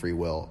predestination or free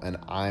will, and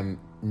I'm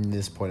in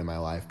this point in my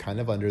life kind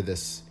of under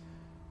this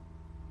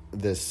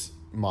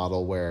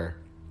model where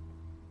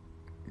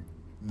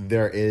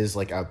there is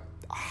like a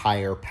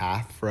higher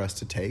path for us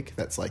to take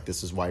that's like,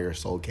 this is why your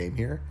soul came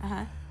here,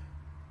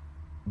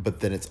 but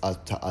then it's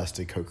up to us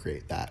to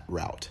co-create that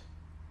route.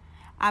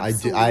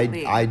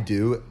 Absolutely. I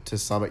do to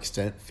some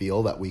extent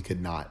feel that we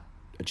could not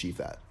achieve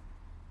that.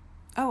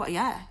 Oh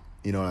yeah.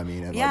 You know what I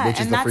mean? And Yeah, like, which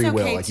is and the that's free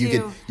will. okay Like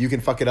too. you can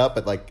fuck it up,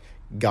 but like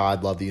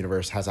God, love, the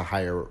universe has a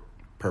higher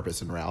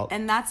purpose and route.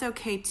 And that's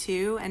okay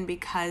too. And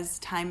because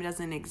time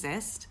doesn't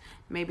exist,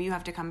 maybe you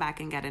have to come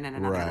back and get it in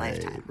another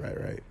lifetime.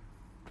 Right.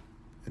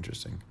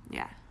 Interesting.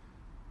 Yeah.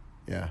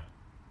 Yeah.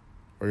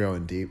 We're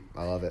going deep.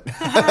 I love it.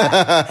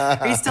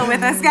 Are you still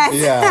with us, guys?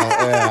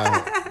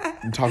 Yeah.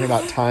 I'm talking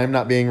about time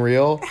not being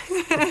real.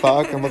 The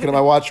fuck? I'm looking at my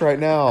watch right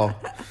now.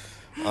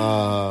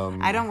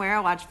 I don't wear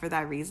a watch for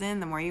that reason.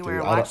 The more you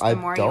wear a watch, the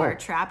more you are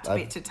trapped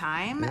to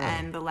time,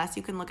 and the less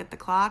you can look at the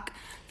clock.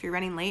 If you're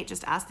running late,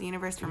 just ask the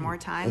universe for more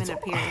time, and it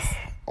appears.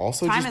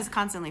 Also, time is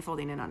constantly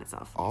folding in on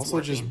itself. Also,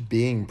 just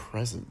being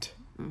present.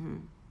 Mm-hmm.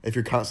 If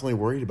you're constantly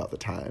worried about the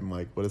time,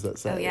 like, what does that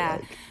say? Oh, yeah.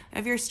 Like,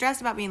 if you're stressed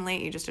about being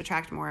late, you just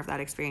attract more of that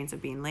experience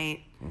of being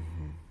late.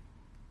 Mm-hmm.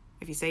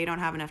 If you say you don't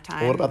have enough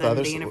time, what about then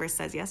the universe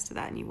says yes to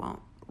that, and you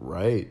won't.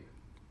 Right.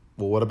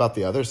 Well, what about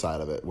the other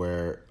side of it,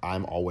 where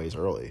I'm always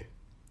early?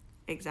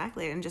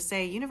 Exactly. And just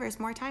say, universe,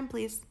 more time,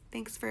 please.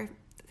 Thanks for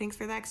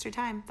the extra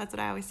time. That's what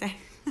I always say.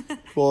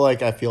 Well,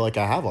 like, I feel like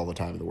I have all the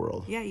time in the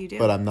world. Yeah, you do.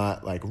 But I'm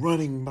not, like,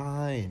 running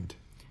behind.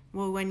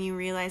 Well, when you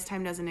realize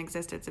time doesn't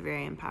exist, it's a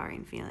very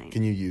empowering feeling.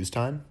 Can you use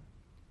time?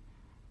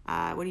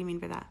 What do you mean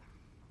by that?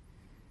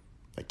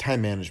 Like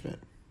time management.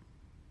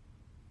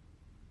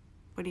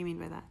 What do you mean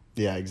by that?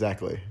 Yeah,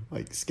 exactly.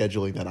 Like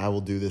scheduling that I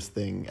will do this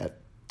thing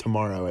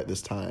tomorrow at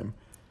this time.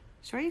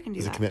 Sure, you can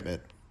do that. Is a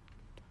commitment.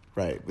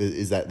 Right.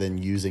 Is that then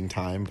using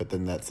time? But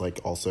then that's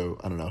like also,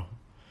 I don't know.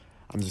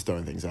 I'm just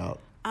throwing things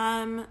out.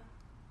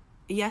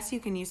 Yes,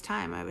 you can use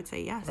time. I would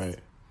say yes. Right.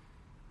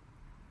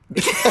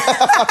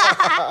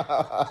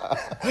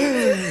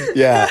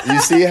 Yeah. You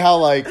see how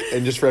like,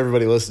 and just for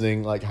everybody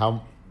listening, like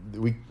how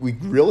we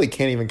really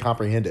can't even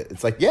comprehend it.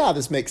 It's like, yeah,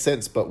 this makes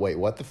sense, but wait,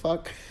 what the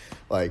fuck?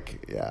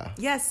 Like, yeah.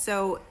 Yes.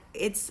 So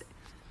it's,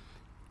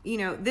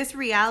 this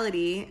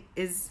reality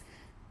is,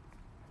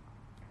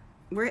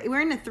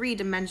 we're in a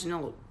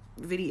 3-dimensional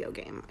video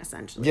game,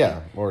 essentially.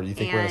 Yeah. Or you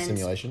think we're in a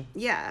simulation?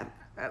 Yeah.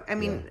 I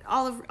mean,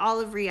 all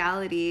of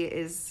reality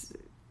is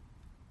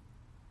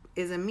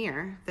a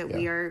mirror that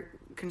we are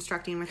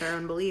constructing with our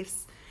own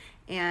beliefs.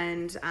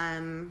 And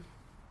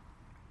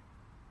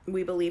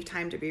we believe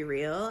time to be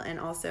real. And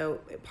also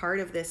part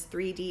of this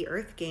 3D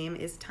Earth game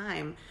is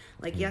time.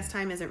 Like, yes,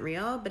 time isn't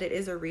real, but it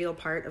is a real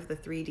part of the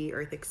 3D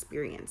Earth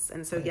experience.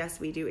 And so, yes,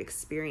 we do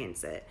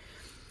experience it.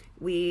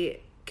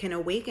 We can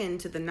awaken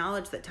to the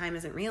knowledge that time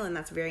isn't real, and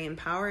that's very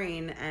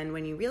empowering. And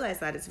when you realize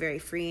that, it's very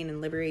freeing and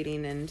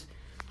liberating, and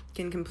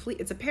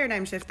it's a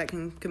paradigm shift that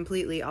can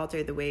completely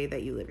alter the way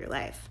that you live your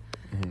life.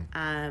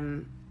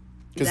 Because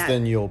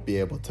then you'll be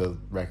able to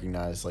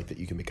recognize like that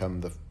you can become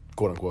the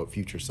quote unquote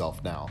future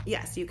self now.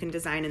 Yes, you can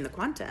design in the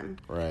quantum.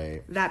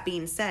 Right. That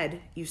being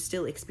said, you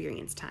still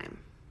experience time.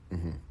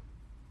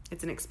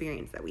 It's an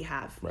experience that we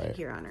have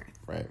here on Earth.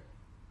 Right.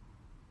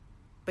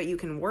 But you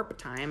can warp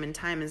time, and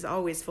time is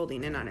always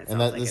folding in on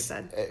itself, like I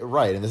said.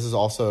 Right, and this is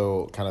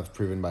also kind of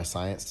proven by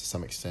science to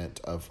some extent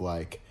of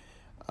like,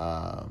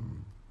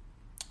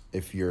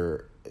 if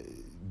you're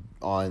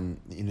on,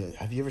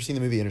 have you ever seen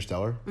the movie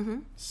Interstellar? Mm-hmm.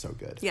 So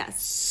good.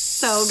 Yes,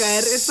 so good.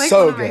 It's like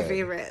so one of my good.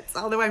 favorites.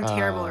 Although I'm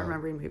terrible at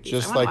remembering movies.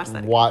 Just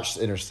watch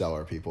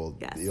Interstellar, people.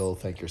 Yes. You'll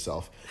thank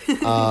yourself.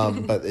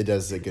 But it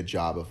does a good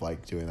job of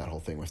like doing that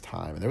whole thing with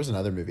time. And there was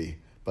another movie,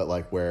 but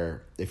like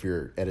where if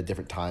you're at a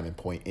different time and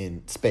point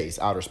in space,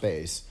 outer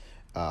space,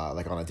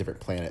 like on a different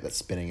planet that's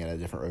spinning at a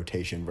different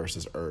rotation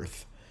versus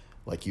Earth,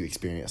 like you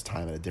experience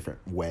time in a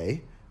different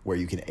way where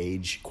you can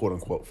age, quote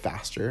unquote,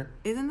 faster.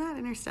 Isn't that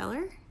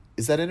Interstellar?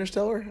 Is that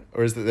Interstellar,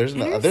 or is there's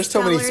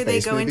so many space they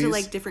go movies. into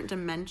like different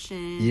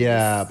dimensions.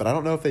 Yeah, but I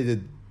don't know if they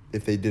did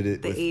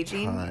it the with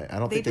aging. Time. I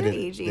don't think they did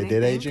aging. They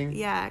did aging.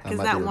 Yeah, because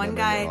that one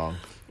guy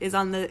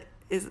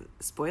is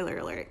spoiler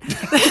alert.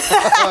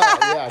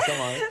 Yeah, come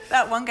on.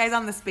 That one guy's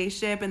on the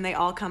spaceship, and they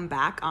all come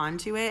back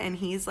onto it, and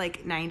he's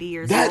like 90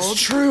 years old.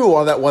 That's true.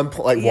 On that one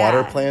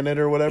water planet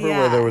or whatever,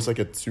 where there was like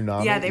a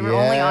tsunami. Yeah, they were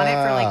only on it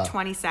for like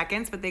 20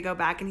 seconds, but they go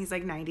back, and he's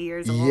like 90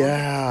 years old.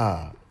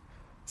 Yeah.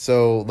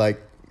 So like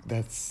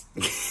that's.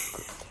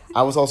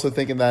 I was also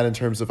thinking that in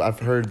terms of I've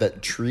heard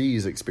that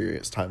trees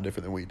experience time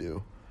different than we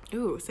do.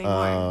 Ooh, say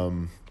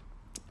more.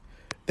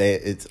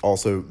 It's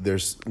also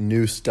there's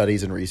new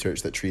studies and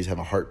research that trees have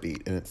a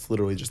heartbeat, and it's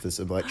literally just this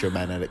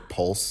electromagnetic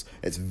pulse.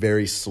 It's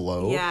very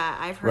slow. Yeah,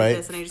 I've heard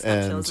this, and I just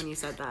got chills when you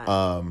said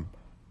that.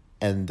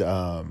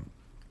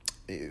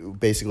 It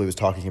basically was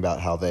talking about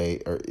how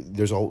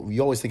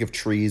you always think of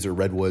trees or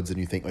redwoods, and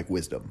you think like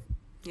wisdom.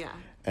 Yeah,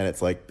 and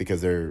it's like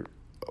because they're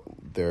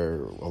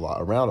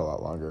around a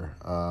lot longer,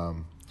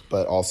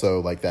 but also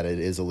like that it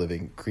is a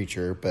living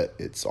creature, but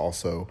it's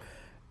also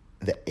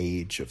the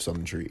age of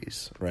some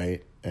trees,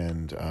 right?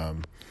 And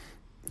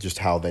just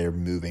how they're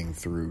moving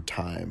through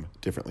time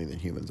differently than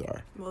humans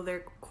are. Well,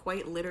 they're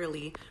quite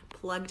literally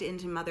plugged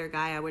into Mother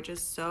Gaia, which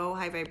is so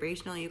high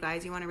vibrational. You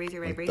guys, you want to raise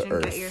your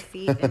vibration, get your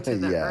feet into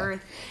the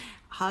earth,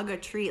 hug a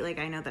tree. Like,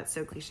 I know that's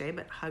so cliche,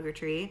 but hug a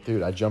tree.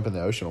 Dude, I jump in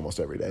the ocean almost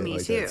every day. Me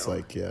like, too. It's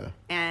like, yeah.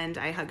 And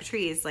I hug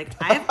trees. Like,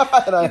 I've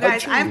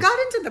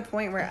gotten to the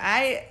point where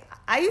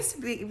I used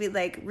to be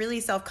like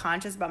really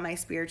self-conscious about my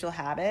spiritual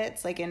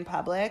habits, like in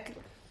public.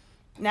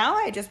 Now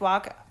I just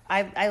walk.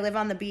 I live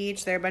on the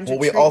beach. There are a bunch of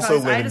we tree also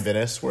posts. live in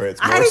Venice, where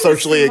it's more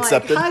socially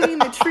accepted. Like, hugging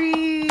the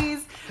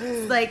trees,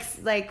 like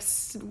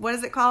what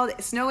is it called?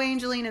 Snow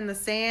angeling in the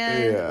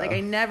sand. Yeah. Like I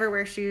never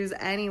wear shoes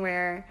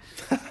anywhere.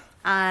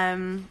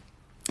 And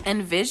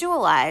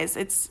visualize.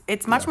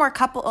 It's much more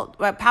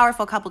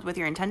powerful coupled with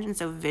your intention.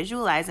 So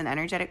visualize an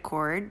energetic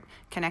cord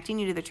connecting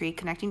you to the tree,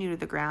 connecting you to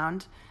the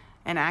ground,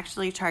 and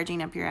actually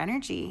charging up your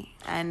energy.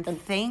 And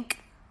thank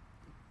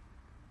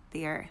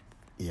the earth.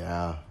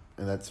 Yeah,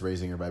 and that's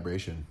raising your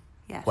vibration.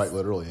 Yes. Quite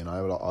literally. And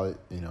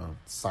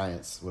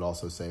science would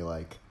also say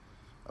like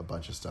a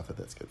bunch of stuff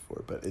that's good for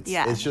it, but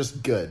it's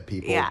just good,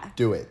 people. Yeah.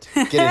 Do it.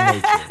 Get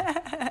in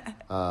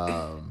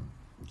nature.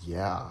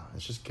 Yeah,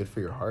 it's just good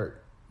for your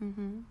heart.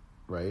 Mm-hmm.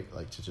 Right?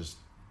 Like to just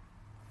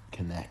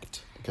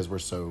connect because we're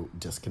so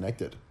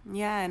disconnected.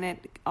 Yeah, and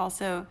it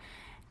also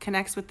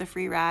connects with the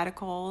free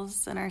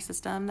radicals in our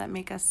system that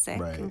make us sick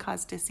and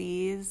cause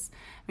disease.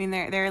 I mean,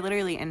 there are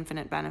literally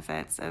infinite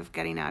benefits of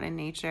getting out in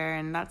nature,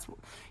 and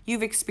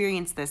you've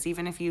experienced this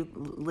even if you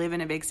live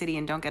in a big city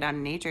and don't get out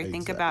in nature.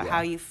 Think about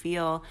how you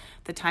feel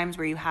the times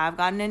where you have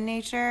gotten in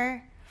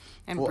nature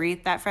and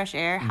breathed that fresh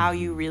air, how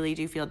you really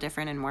do feel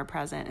different and more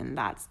present, and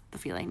that's the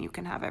feeling you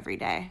can have every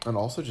day. And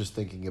also just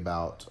thinking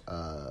about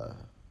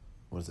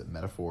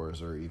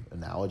metaphors or even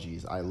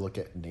analogies. I look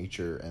at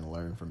nature and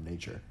learn from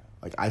nature.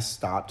 Like I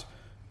stopped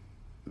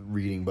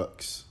reading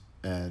books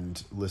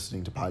and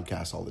listening to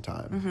podcasts all the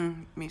time.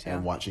 Mm-hmm, me too.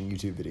 And watching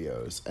YouTube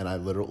videos. And I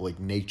literally,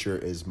 nature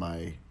is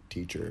my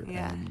teacher.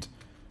 Yeah. And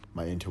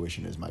my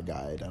intuition is my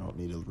guide. I don't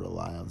need to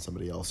rely on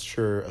somebody else.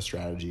 Sure, a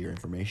strategy or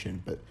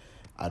information, but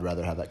I'd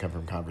rather have that come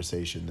from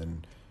conversation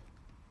than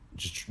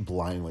just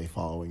blindly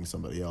following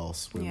somebody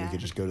else when we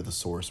could just go to the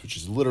source, which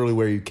is literally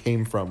where you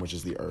came from, which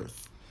is the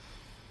earth.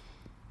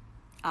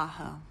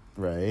 Uh-huh.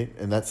 Right?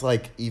 And that's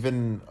like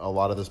even a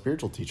lot of the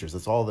spiritual teachers,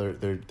 that's all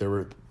they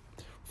were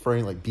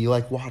referring, like be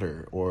like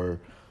water, or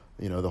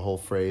the whole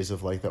phrase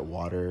of like that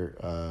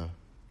water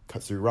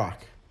cuts through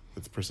rock.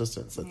 It's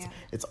persistence.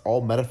 It's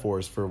all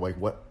metaphors for like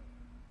what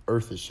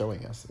earth is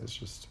showing us. It's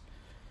just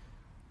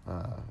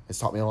it's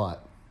taught me a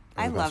lot.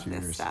 I love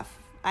this stuff.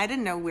 I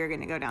didn't know we were going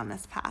to go down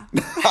this path.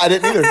 I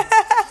didn't either.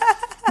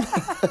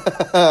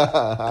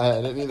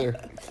 I didn't either.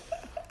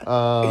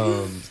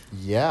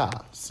 Yeah.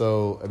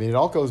 So, I mean, it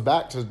all goes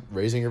back to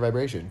raising your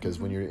vibration, because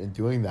when you're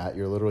doing that,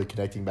 you're literally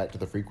connecting back to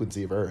the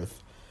frequency of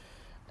Earth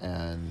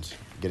and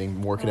getting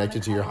more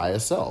connected to your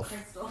highest self.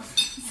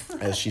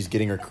 As she's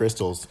getting her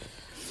crystals.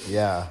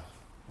 Yeah,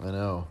 I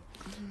know.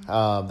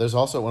 There's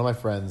also one of my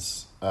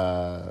friends,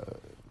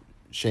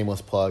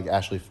 shameless plug,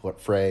 Ashley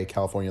Frey,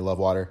 California Love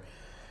Water.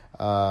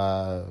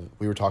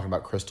 We were talking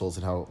about crystals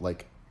and how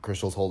like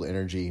crystals hold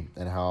energy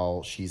and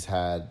how she's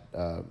had,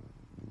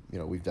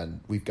 we've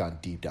gone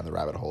deep down the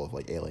rabbit hole of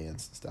like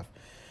aliens and stuff.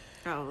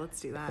 Oh, let's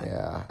do that.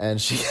 Yeah,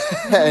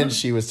 and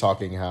she was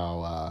talking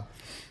how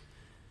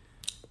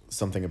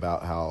something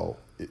about how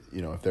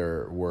if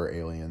there were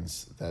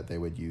aliens that they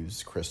would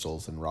use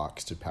crystals and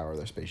rocks to power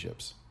their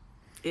spaceships.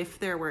 If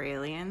there were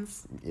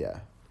aliens? Yeah.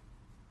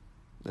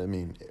 I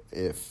mean,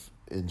 if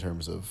in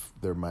terms of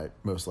there might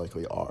most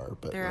likely are,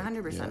 but there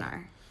 100%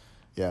 are.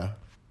 Yeah.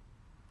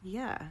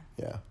 Yeah.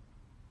 Yeah.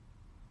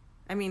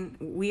 I mean,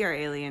 we are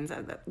aliens.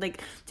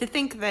 Like to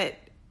think that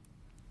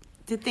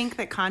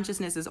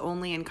consciousness is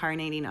only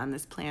incarnating on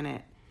this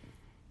planet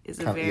is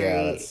a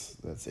very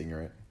that's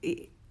ignorant.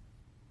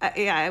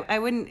 I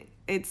wouldn't.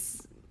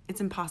 It's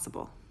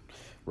impossible.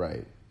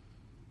 Right.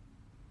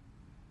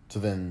 So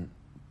then,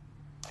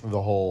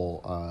 the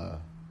whole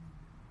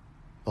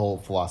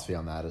philosophy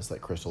on that is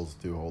that crystals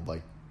do hold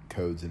like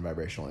codes and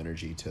vibrational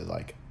energy to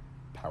like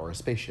power a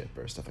spaceship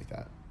or stuff like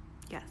that.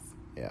 Yes.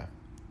 Yeah.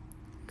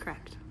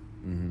 Correct.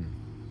 Mm-hmm.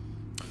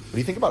 What do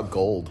you think about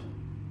gold?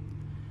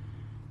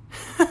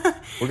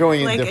 We're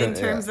going in like different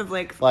in terms of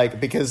like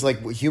because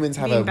like humans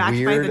have being a backed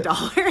weird by the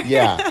dollar.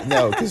 Yeah,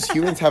 no, because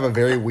humans have a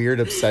very weird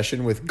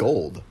obsession with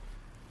gold.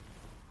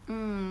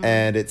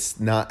 And it's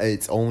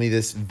only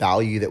this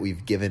value that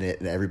we've given it,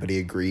 and everybody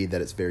agreed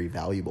that it's very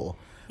valuable.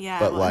 Yeah,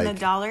 but and the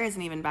dollar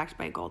isn't even backed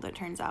by gold, it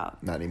turns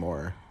out. Not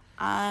anymore.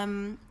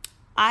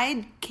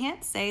 I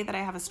can't say that I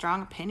have a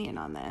strong opinion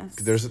on this.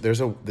 This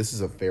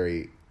is a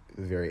very,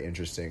 very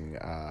interesting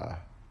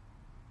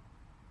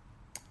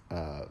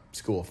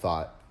school of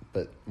thought,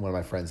 but one of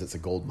my friends that's a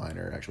gold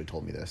miner actually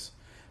told me this,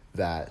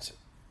 that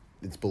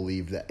it's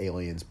believed that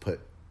aliens put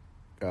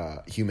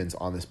humans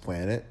on this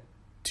planet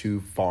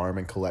to farm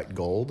and collect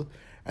gold,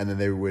 and then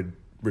they would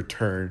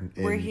return.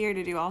 We're here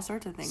to do all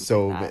sorts of things.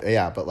 So like that.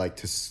 yeah, but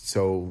like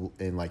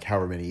in like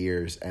however many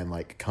years and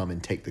like come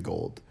and take the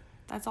gold.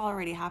 That's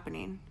already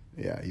happening.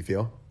 Yeah, you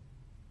feel?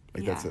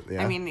 Like yeah. That's it.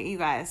 Yeah. I mean, you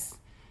guys.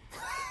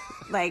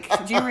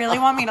 Like, do you really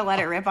want me to let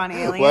it rip on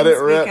aliens? Let it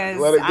rip. Because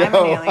let it go. I'm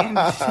an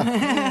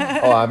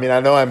alien. Oh, I mean, I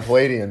know I'm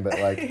Palladian, but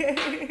like,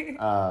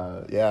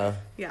 yeah.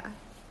 Yeah.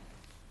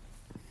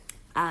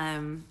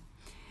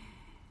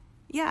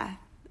 Yeah.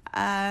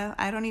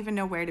 I don't even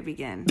know where to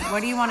begin. What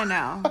do you want to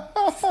know?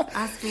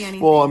 Ask me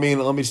anything. Well, I mean,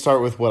 let me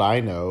start with what I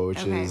know, which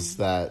Okay. is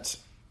that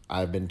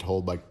I've been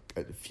told by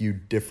a few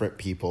different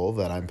people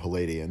that I'm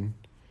Palladian.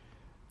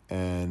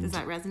 And does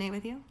that resonate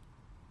with you?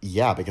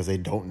 Yeah, because they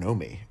don't know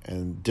me,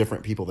 and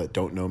different people that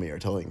don't know me are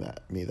telling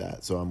me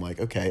that. So I'm like,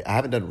 okay, I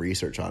haven't done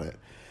research on it,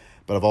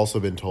 but I've also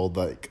been told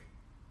like,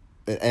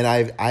 and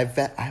I've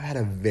had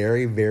a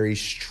very, very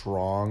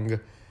strong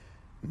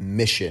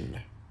mission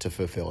to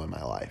fulfill in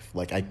my life.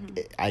 Like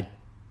I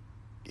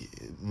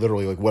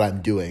literally like what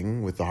I'm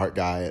doing with the Heart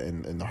Guy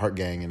and the Heart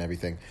Gang and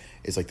everything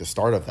is like the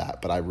start of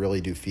that. But I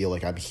really do feel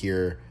like I'm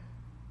here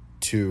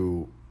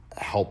to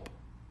help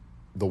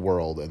the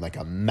world in like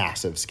a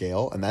massive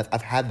scale, and that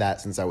I've had that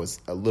since I was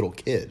a little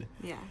kid.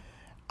 Yeah.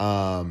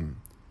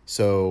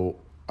 So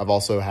I've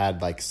also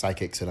had like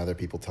psychics and other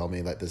people tell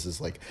me that this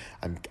is like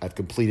I've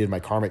completed my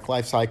karmic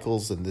life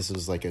cycles, and this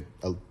is like a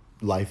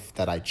life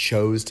that I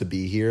chose to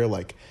be here.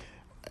 Like,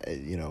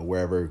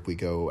 wherever we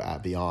go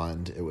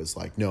beyond, it was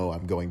like, no,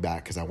 I'm going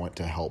back because I want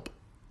to help.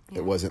 Yeah.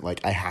 It wasn't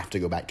like I have to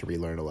go back to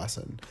relearn a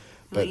lesson.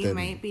 Well, you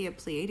might be a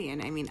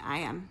Pleiadian. I mean, I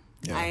am.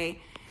 Yeah.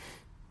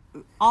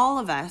 All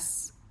of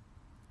us,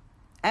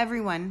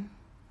 everyone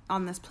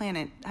on this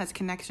planet has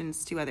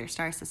connections to other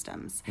star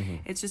systems. Mm-hmm.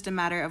 It's just a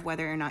matter of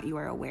whether or not you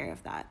are aware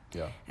of that.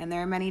 Yeah. And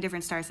there are many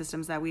different star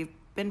systems that we've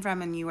been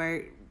from, and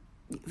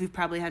we've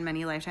probably had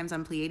many lifetimes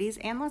on Pleiades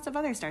and lots of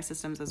other star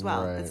systems as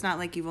well. Right. It's not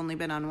like you've only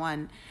been on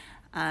one.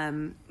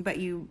 But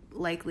you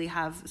likely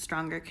have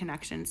stronger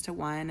connections to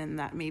one, and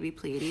that maybe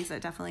Pleiades.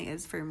 That definitely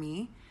is for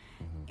me.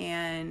 Mm-hmm.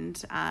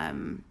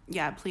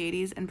 And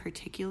Pleiades in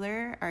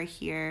particular are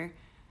here.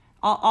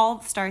 All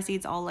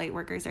starseeds, all light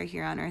workers are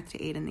here on Earth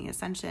to aid in the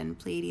ascension.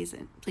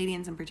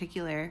 Pleiadians in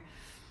particular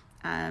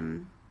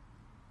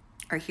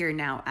are here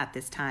now at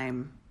this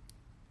time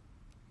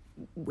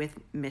with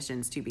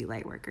missions to be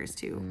light workers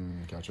to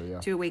gotcha,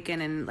 yeah. to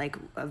awaken. And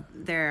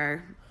there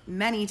are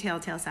many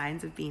telltale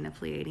signs of being a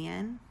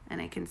Pleiadian,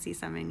 and I can see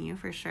some in you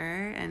for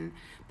sure.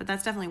 But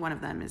that's definitely one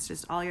of them. It's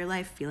just all your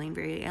life feeling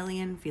very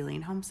alien,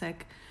 feeling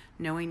homesick,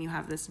 knowing you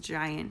have this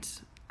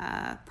giant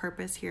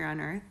purpose here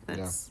on Earth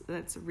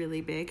that's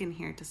really big and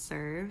here to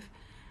serve.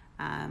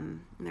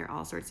 And there are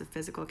all sorts of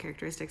physical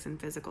characteristics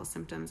and physical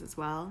symptoms as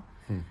well.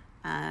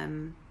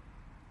 And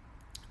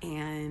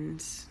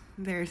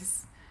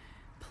there's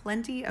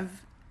plenty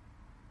of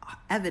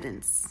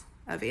evidence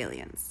of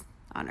aliens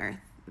on Earth,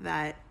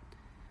 that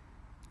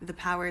the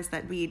powers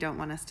that we don't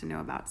want us to know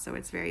about. So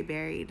it's very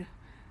buried.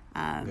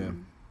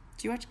 Do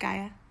you watch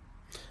Gaia?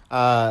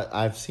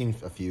 I've seen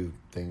a few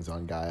things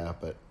on Gaia,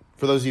 but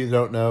for those of you who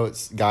don't know,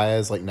 Gaia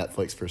is like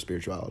Netflix for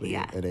spirituality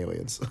and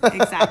aliens.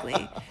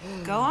 Exactly.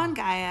 Go on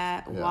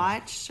Gaia,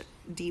 watch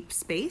Deep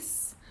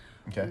Space.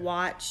 Okay.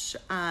 Watch,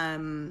 oh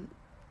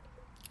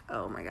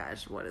my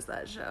gosh, what is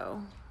that show?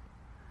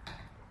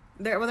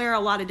 There are a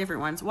lot of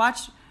different ones.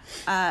 Watch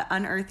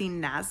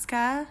Unearthing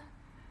Nazca.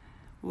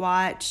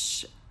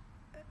 Watch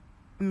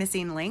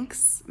Missing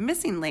Links.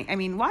 Watch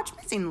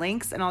Missing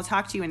Links, and I'll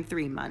talk to you in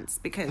 3 months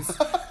because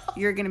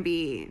you're going to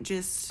be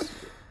just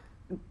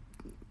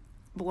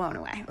blown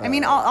away.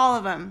 All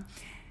of them.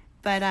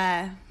 But,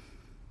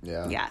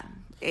 yeah.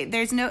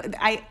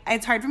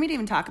 It's hard for me to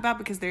even talk about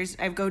because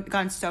I've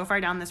gone so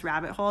far down this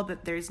rabbit hole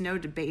that there's no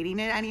debating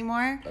it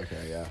anymore.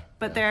 Okay, yeah.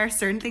 But there are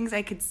certain things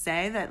I could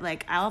say that,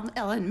 like,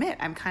 I'll admit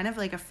I'm kind of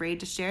like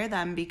afraid to share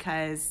them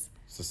because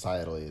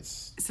societally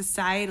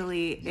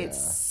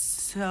it's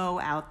so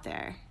out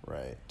there.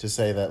 Right. To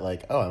say that,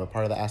 like, oh, I'm a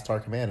part of the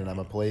Astar Command and I'm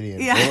a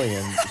Pleiadian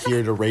alien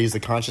here to raise the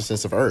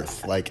consciousness of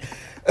Earth. Like,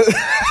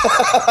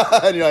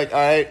 and you're like, all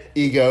right,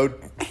 ego,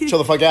 chill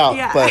the fuck out.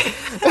 Yeah. But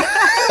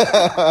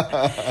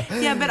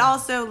yeah, but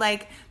also,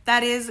 like,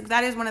 that is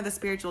one of the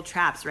spiritual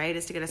traps, right?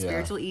 Is to get a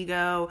spiritual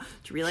ego,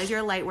 to realize you're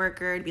a light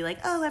worker, to be like,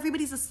 oh,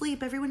 everybody's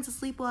asleep, everyone's a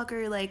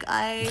sleepwalker, like,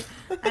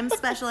 I'm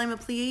special, I'm a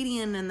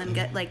Pleiadian, and then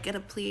get a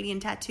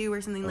Pleiadian tattoo or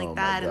something like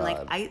that,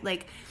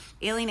 and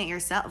alienate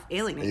yourself,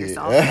 and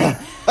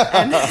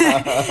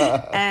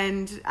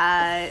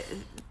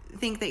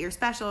think that you're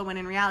special when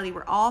in reality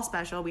we're all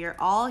special. We are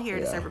all here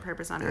to serve a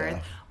purpose on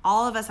Earth.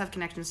 All of us have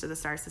connections to the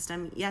star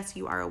system. Yes,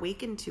 you are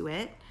awakened to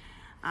it.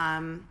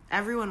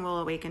 Everyone will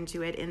awaken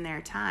to it in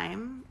their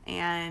time,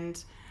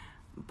 and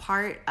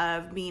part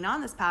of being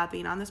on this path,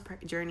 being on this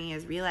journey,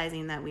 is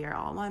realizing that we are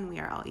all one, we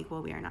are all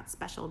equal, we are not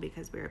special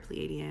because we're a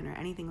Pleiadian or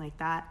anything like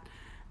that.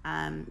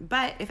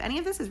 But if any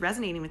of this is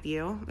resonating with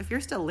you, if you're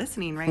still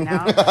listening right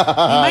now, you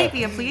might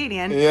be a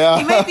Pleiadian. Yeah.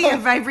 You might be a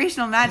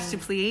vibrational match to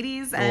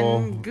Pleiades,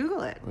 and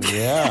Google it.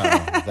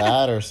 Yeah,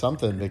 that or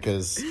something,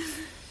 because,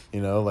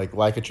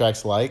 like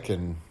attracts like,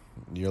 and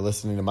you're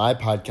listening to my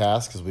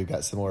podcast because we've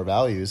got similar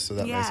values, so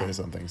that may say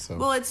something. So,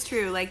 well, it's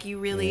true. Like, you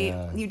really,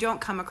 you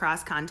don't come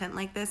across content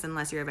like this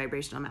unless you're a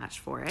vibrational match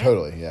for it.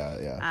 Totally,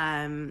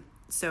 yeah.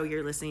 So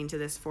you're listening to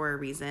this for a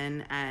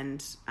reason,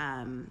 and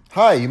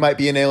hi, you might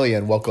be an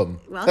alien. Welcome.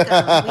 We come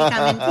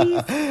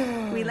in peace.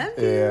 We love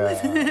you.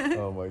 Yeah.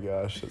 Oh my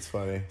gosh, that's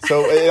funny.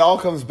 So it all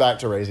comes back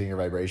to raising your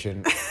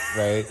vibration,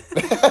 right?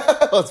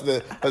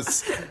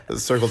 let's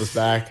circle this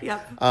back.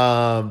 Yep.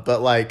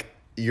 But like,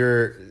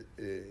 you're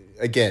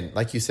again,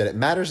 like you said, it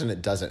matters and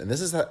it doesn't. And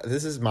this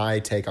is my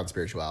take on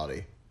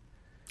spirituality.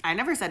 I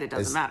never said it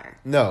doesn't matter.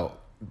 No,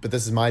 but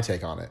this is my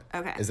take on it.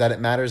 Okay. Is that it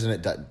matters and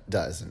it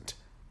doesn't.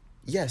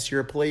 Yes, you're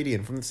a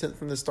Pleiadian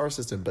from the star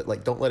system, but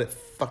like, don't let it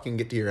fucking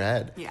get to your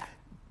head. Yeah.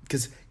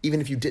 Because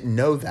even if you didn't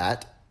know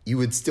that, you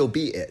would still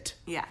be it.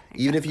 Yeah.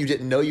 Exactly. Even if you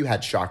didn't know you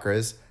had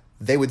chakras,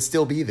 they would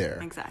still be there.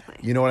 Exactly.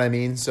 You know what I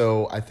mean?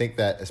 So I think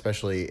that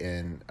especially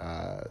in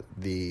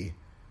the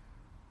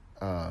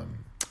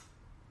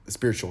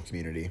spiritual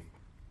community,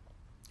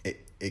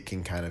 it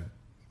can kind of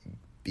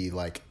be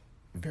like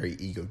very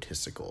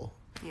egotistical.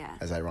 Yeah.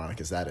 As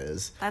ironic as that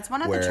is. That's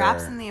one of the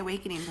traps in the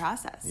awakening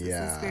process. Is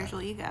the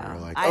spiritual ego.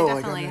 Like, I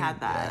definitely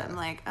had that. Yeah. I'm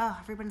like, oh,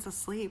 everyone's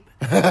asleep.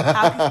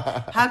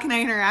 How can I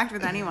interact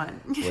with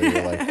anyone? Where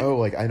you're like, oh,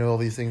 like, I know all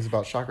these things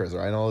about chakras,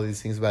 or I know all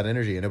these things about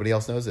energy, and nobody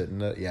else knows it.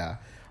 And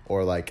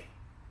or like,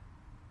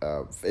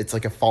 it's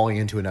like a falling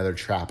into another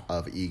trap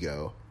of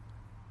ego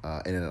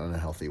in an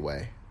unhealthy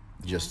way.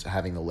 Just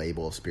having the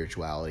label of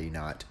spirituality,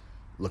 not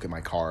look at my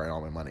car and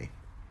all my money.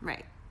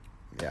 Right.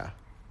 Yeah.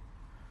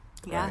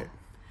 Yeah. Right.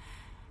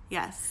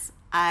 Yes,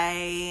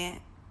 I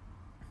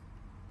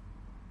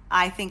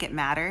think it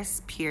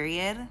matters,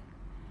 period.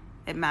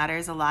 It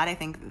matters a lot. I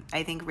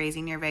think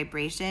raising your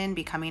vibration,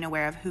 becoming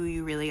aware of who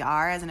you really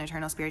are as an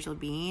eternal spiritual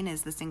being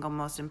is the single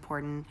most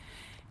important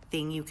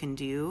thing you can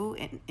do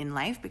in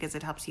life, because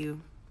it helps you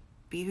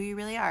be who you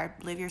really are,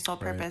 live your soul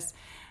purpose,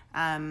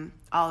 all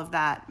of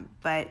that.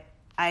 But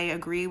I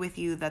agree with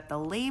you that the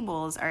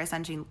labels are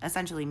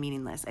essentially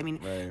meaninless. I mean,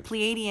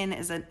 Pleiadian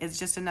is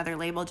just another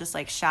label, just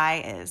like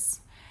shy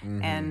is.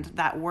 Mm-hmm. And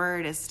that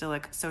word is still a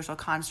social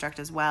construct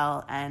as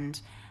well. And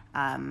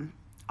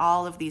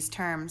all of these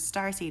terms,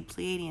 starseed,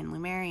 Pleiadian,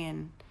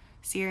 Lemurian,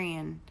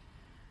 Sirian,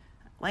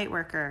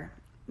 lightworker,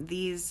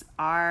 these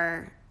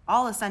are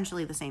all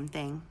essentially the same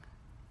thing.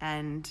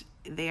 And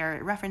they are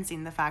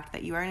referencing the fact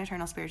that you are an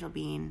eternal spiritual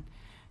being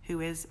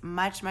who is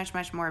much, much,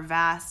 much more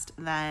vast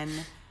than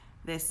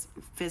this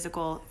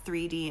physical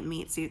 3D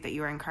meat suit that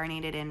you are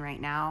incarnated in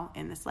right now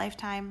in this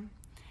lifetime.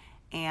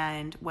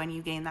 And when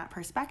you gain that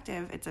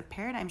perspective, it's a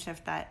paradigm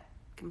shift that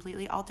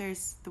completely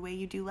alters the way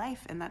you do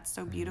life. And that's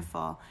so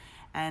beautiful.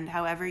 And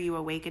however you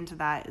awaken to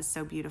that is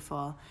so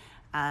beautiful.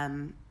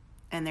 And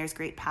there's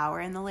great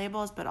power in the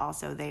labels, but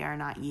also they are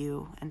not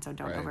you. And so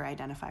don't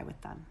over-identify with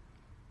them.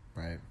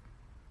 Right.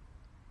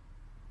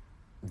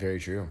 Very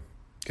true.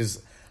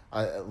 Because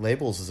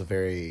labels is a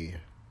very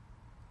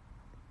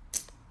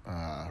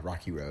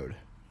rocky road.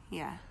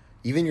 Yeah.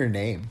 Even your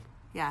name.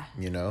 Yeah.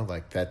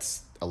 Like,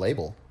 that's a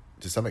label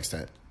to some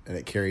extent, and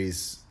it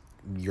carries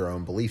your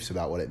own beliefs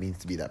about what it means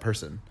to be that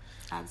person.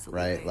 Absolutely.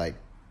 Right? Like,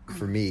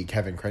 for me,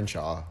 Kevin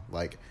Crenshaw,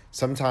 like,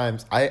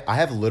 sometimes I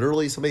have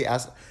literally, somebody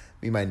asked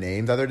me my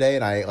name the other day,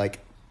 and I, like,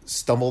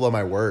 stumbled on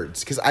my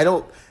words because I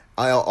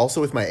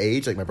also with my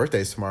age, like my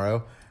birthday is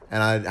tomorrow,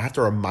 and I have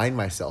to remind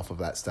myself of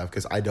that stuff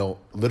because I don't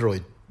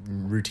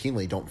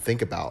routinely don't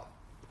think about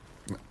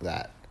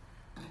that.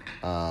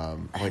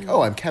 Like,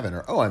 oh, I'm Kevin,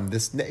 or oh, I'm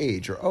this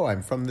age, or oh,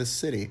 I'm from this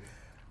city.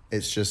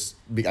 It's just,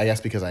 I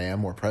guess, because I am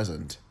more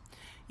present.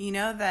 You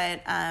know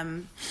that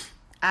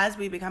as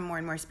we become more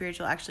and more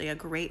spiritual, actually a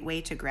great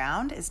way to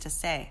ground is to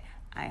say,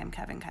 I am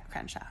Kevin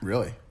Crenshaw.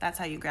 Really? That's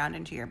how you ground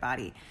into your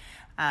body.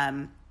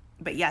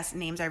 But yes,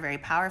 names are very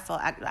powerful.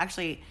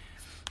 Actually,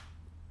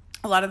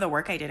 a lot of the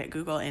work I did at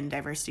Google in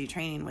diversity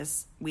training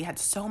was we had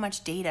so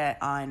much data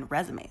on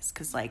resumes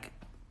because like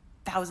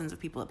thousands of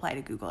people apply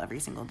to Google every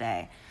single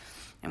day.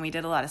 And we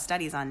did a lot of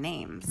studies on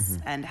names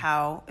and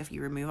how if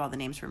you remove all the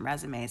names from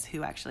resumes,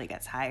 who actually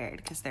gets hired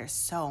because there's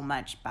so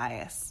much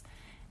bias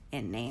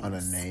in names. On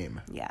a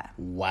name. Yeah.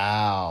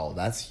 Wow,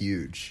 that's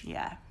huge.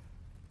 Yeah.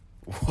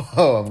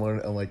 Whoa,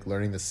 I'm like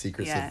learning the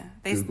secrets of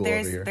Google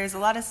over here. There's a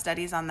lot of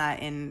studies on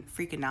that in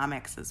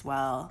Freakonomics as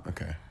well.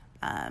 Okay.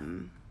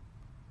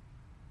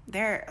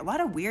 There are a lot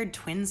of weird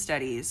twin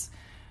studies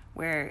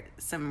where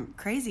some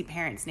crazy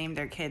parents named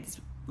their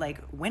kids like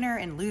winner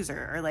and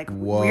loser or like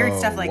weird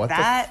stuff like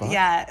that.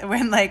 Yeah.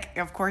 When like,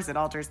 of course it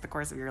alters the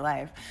course of your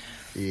life.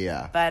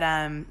 Yeah. But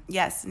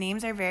yes,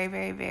 names are very,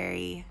 very,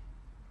 very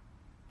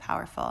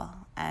powerful.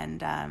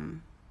 And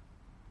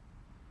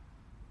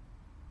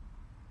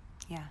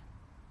yeah.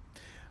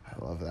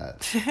 I love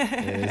that.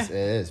 It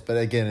is. But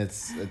again,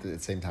 it's at the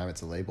same time,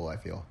 it's a label, I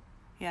feel.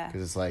 Yeah.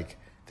 Because it's like,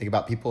 think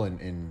about people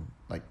in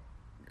like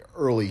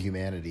early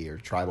humanity or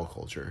tribal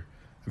culture.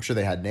 I'm sure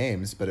they had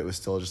names, but it was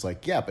still just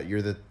like, yeah, but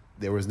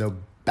there was no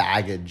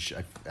baggage,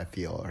 I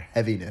feel, or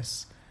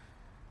heaviness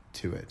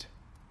to it,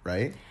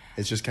 right?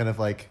 It's just kind of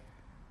like,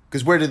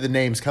 because where did the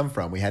names come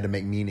from? We had to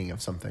make meaning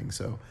of something.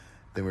 So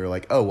then we were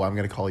like, oh, well, I'm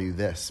going to call you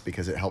this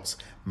because it helps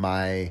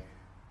my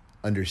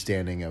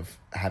understanding of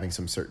having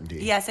some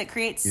certainty. Yes, it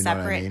creates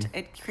separate.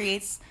 It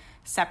creates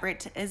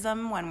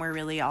separatism when we're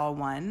really all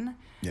one.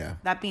 Yeah.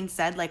 That being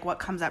said, like what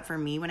comes up for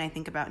me when I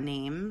think about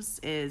names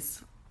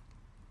is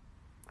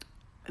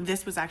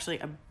this was actually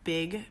a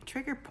big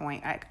trigger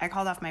point. I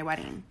called off my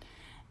wedding,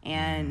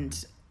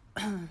 and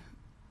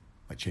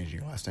like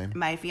changing your last name.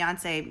 My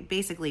fiance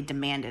basically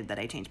demanded that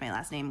I change my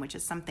last name, which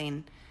is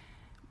something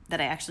that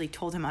I actually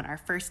told him on our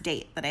first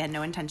date that I had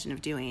no intention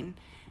of doing.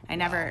 I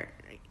never.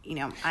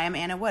 I am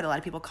Anna Wood. A lot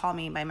of people call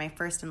me by my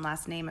first and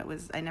last name.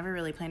 I never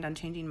really planned on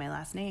changing my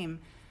last name.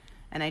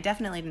 And I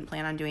definitely didn't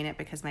plan on doing it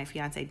because my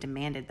fiance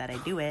demanded that I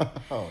do it.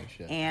 Oh,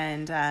 shit.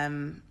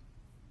 And,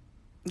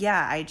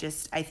 yeah, I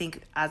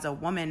think as a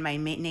woman, my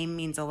name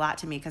means a lot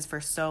to me because for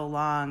so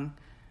long,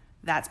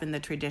 that's been the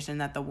tradition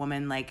that the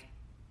woman, like,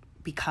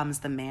 becomes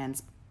the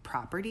man's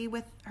property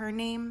with her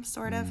name,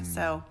 sort of.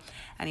 So,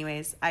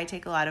 anyways, I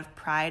take a lot of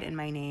pride in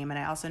my name. And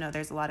I also know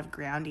there's a lot of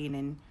grounding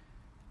in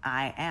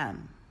I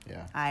am.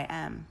 Yeah. I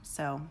am.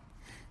 So,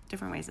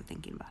 different ways of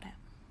thinking about it.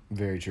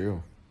 Very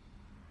true.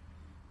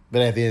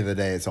 But at the end of the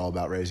day, it's all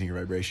about raising your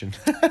vibration.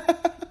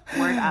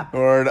 Word up.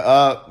 Word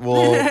up.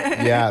 Well,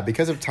 yeah,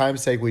 because of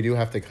time's sake, we do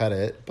have to cut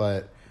it.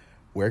 But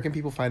where can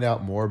people find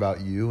out more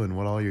about you and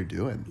what all you're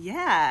doing?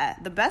 Yeah.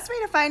 The best way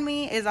to find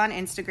me is on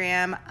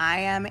Instagram. I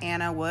am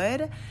Anna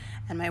Wood.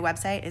 And my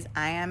website is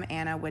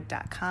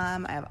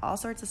iamannawood.com. I have all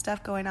sorts of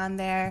stuff going on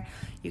there.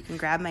 You can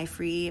grab my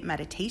free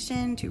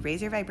meditation to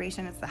raise your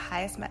vibration. It's the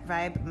highest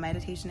vibe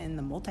meditation in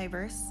the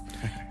multiverse.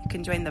 You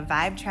can join the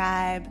Vibe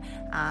Tribe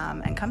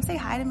and come say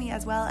hi to me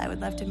as well. I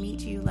would love to meet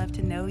you, love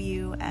to know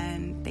you,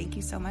 and thank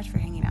you so much for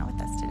hanging out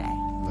with us today.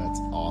 That's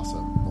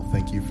awesome. Well,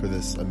 thank you for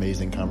this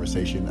amazing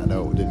conversation. I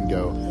know it didn't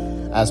go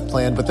as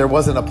planned, but there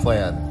wasn't a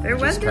plan. There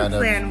was no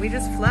plan. We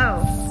just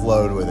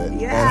flowed with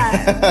it.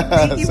 Yeah.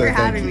 Thank you for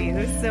having me.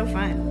 It was so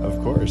fun.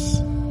 Of course.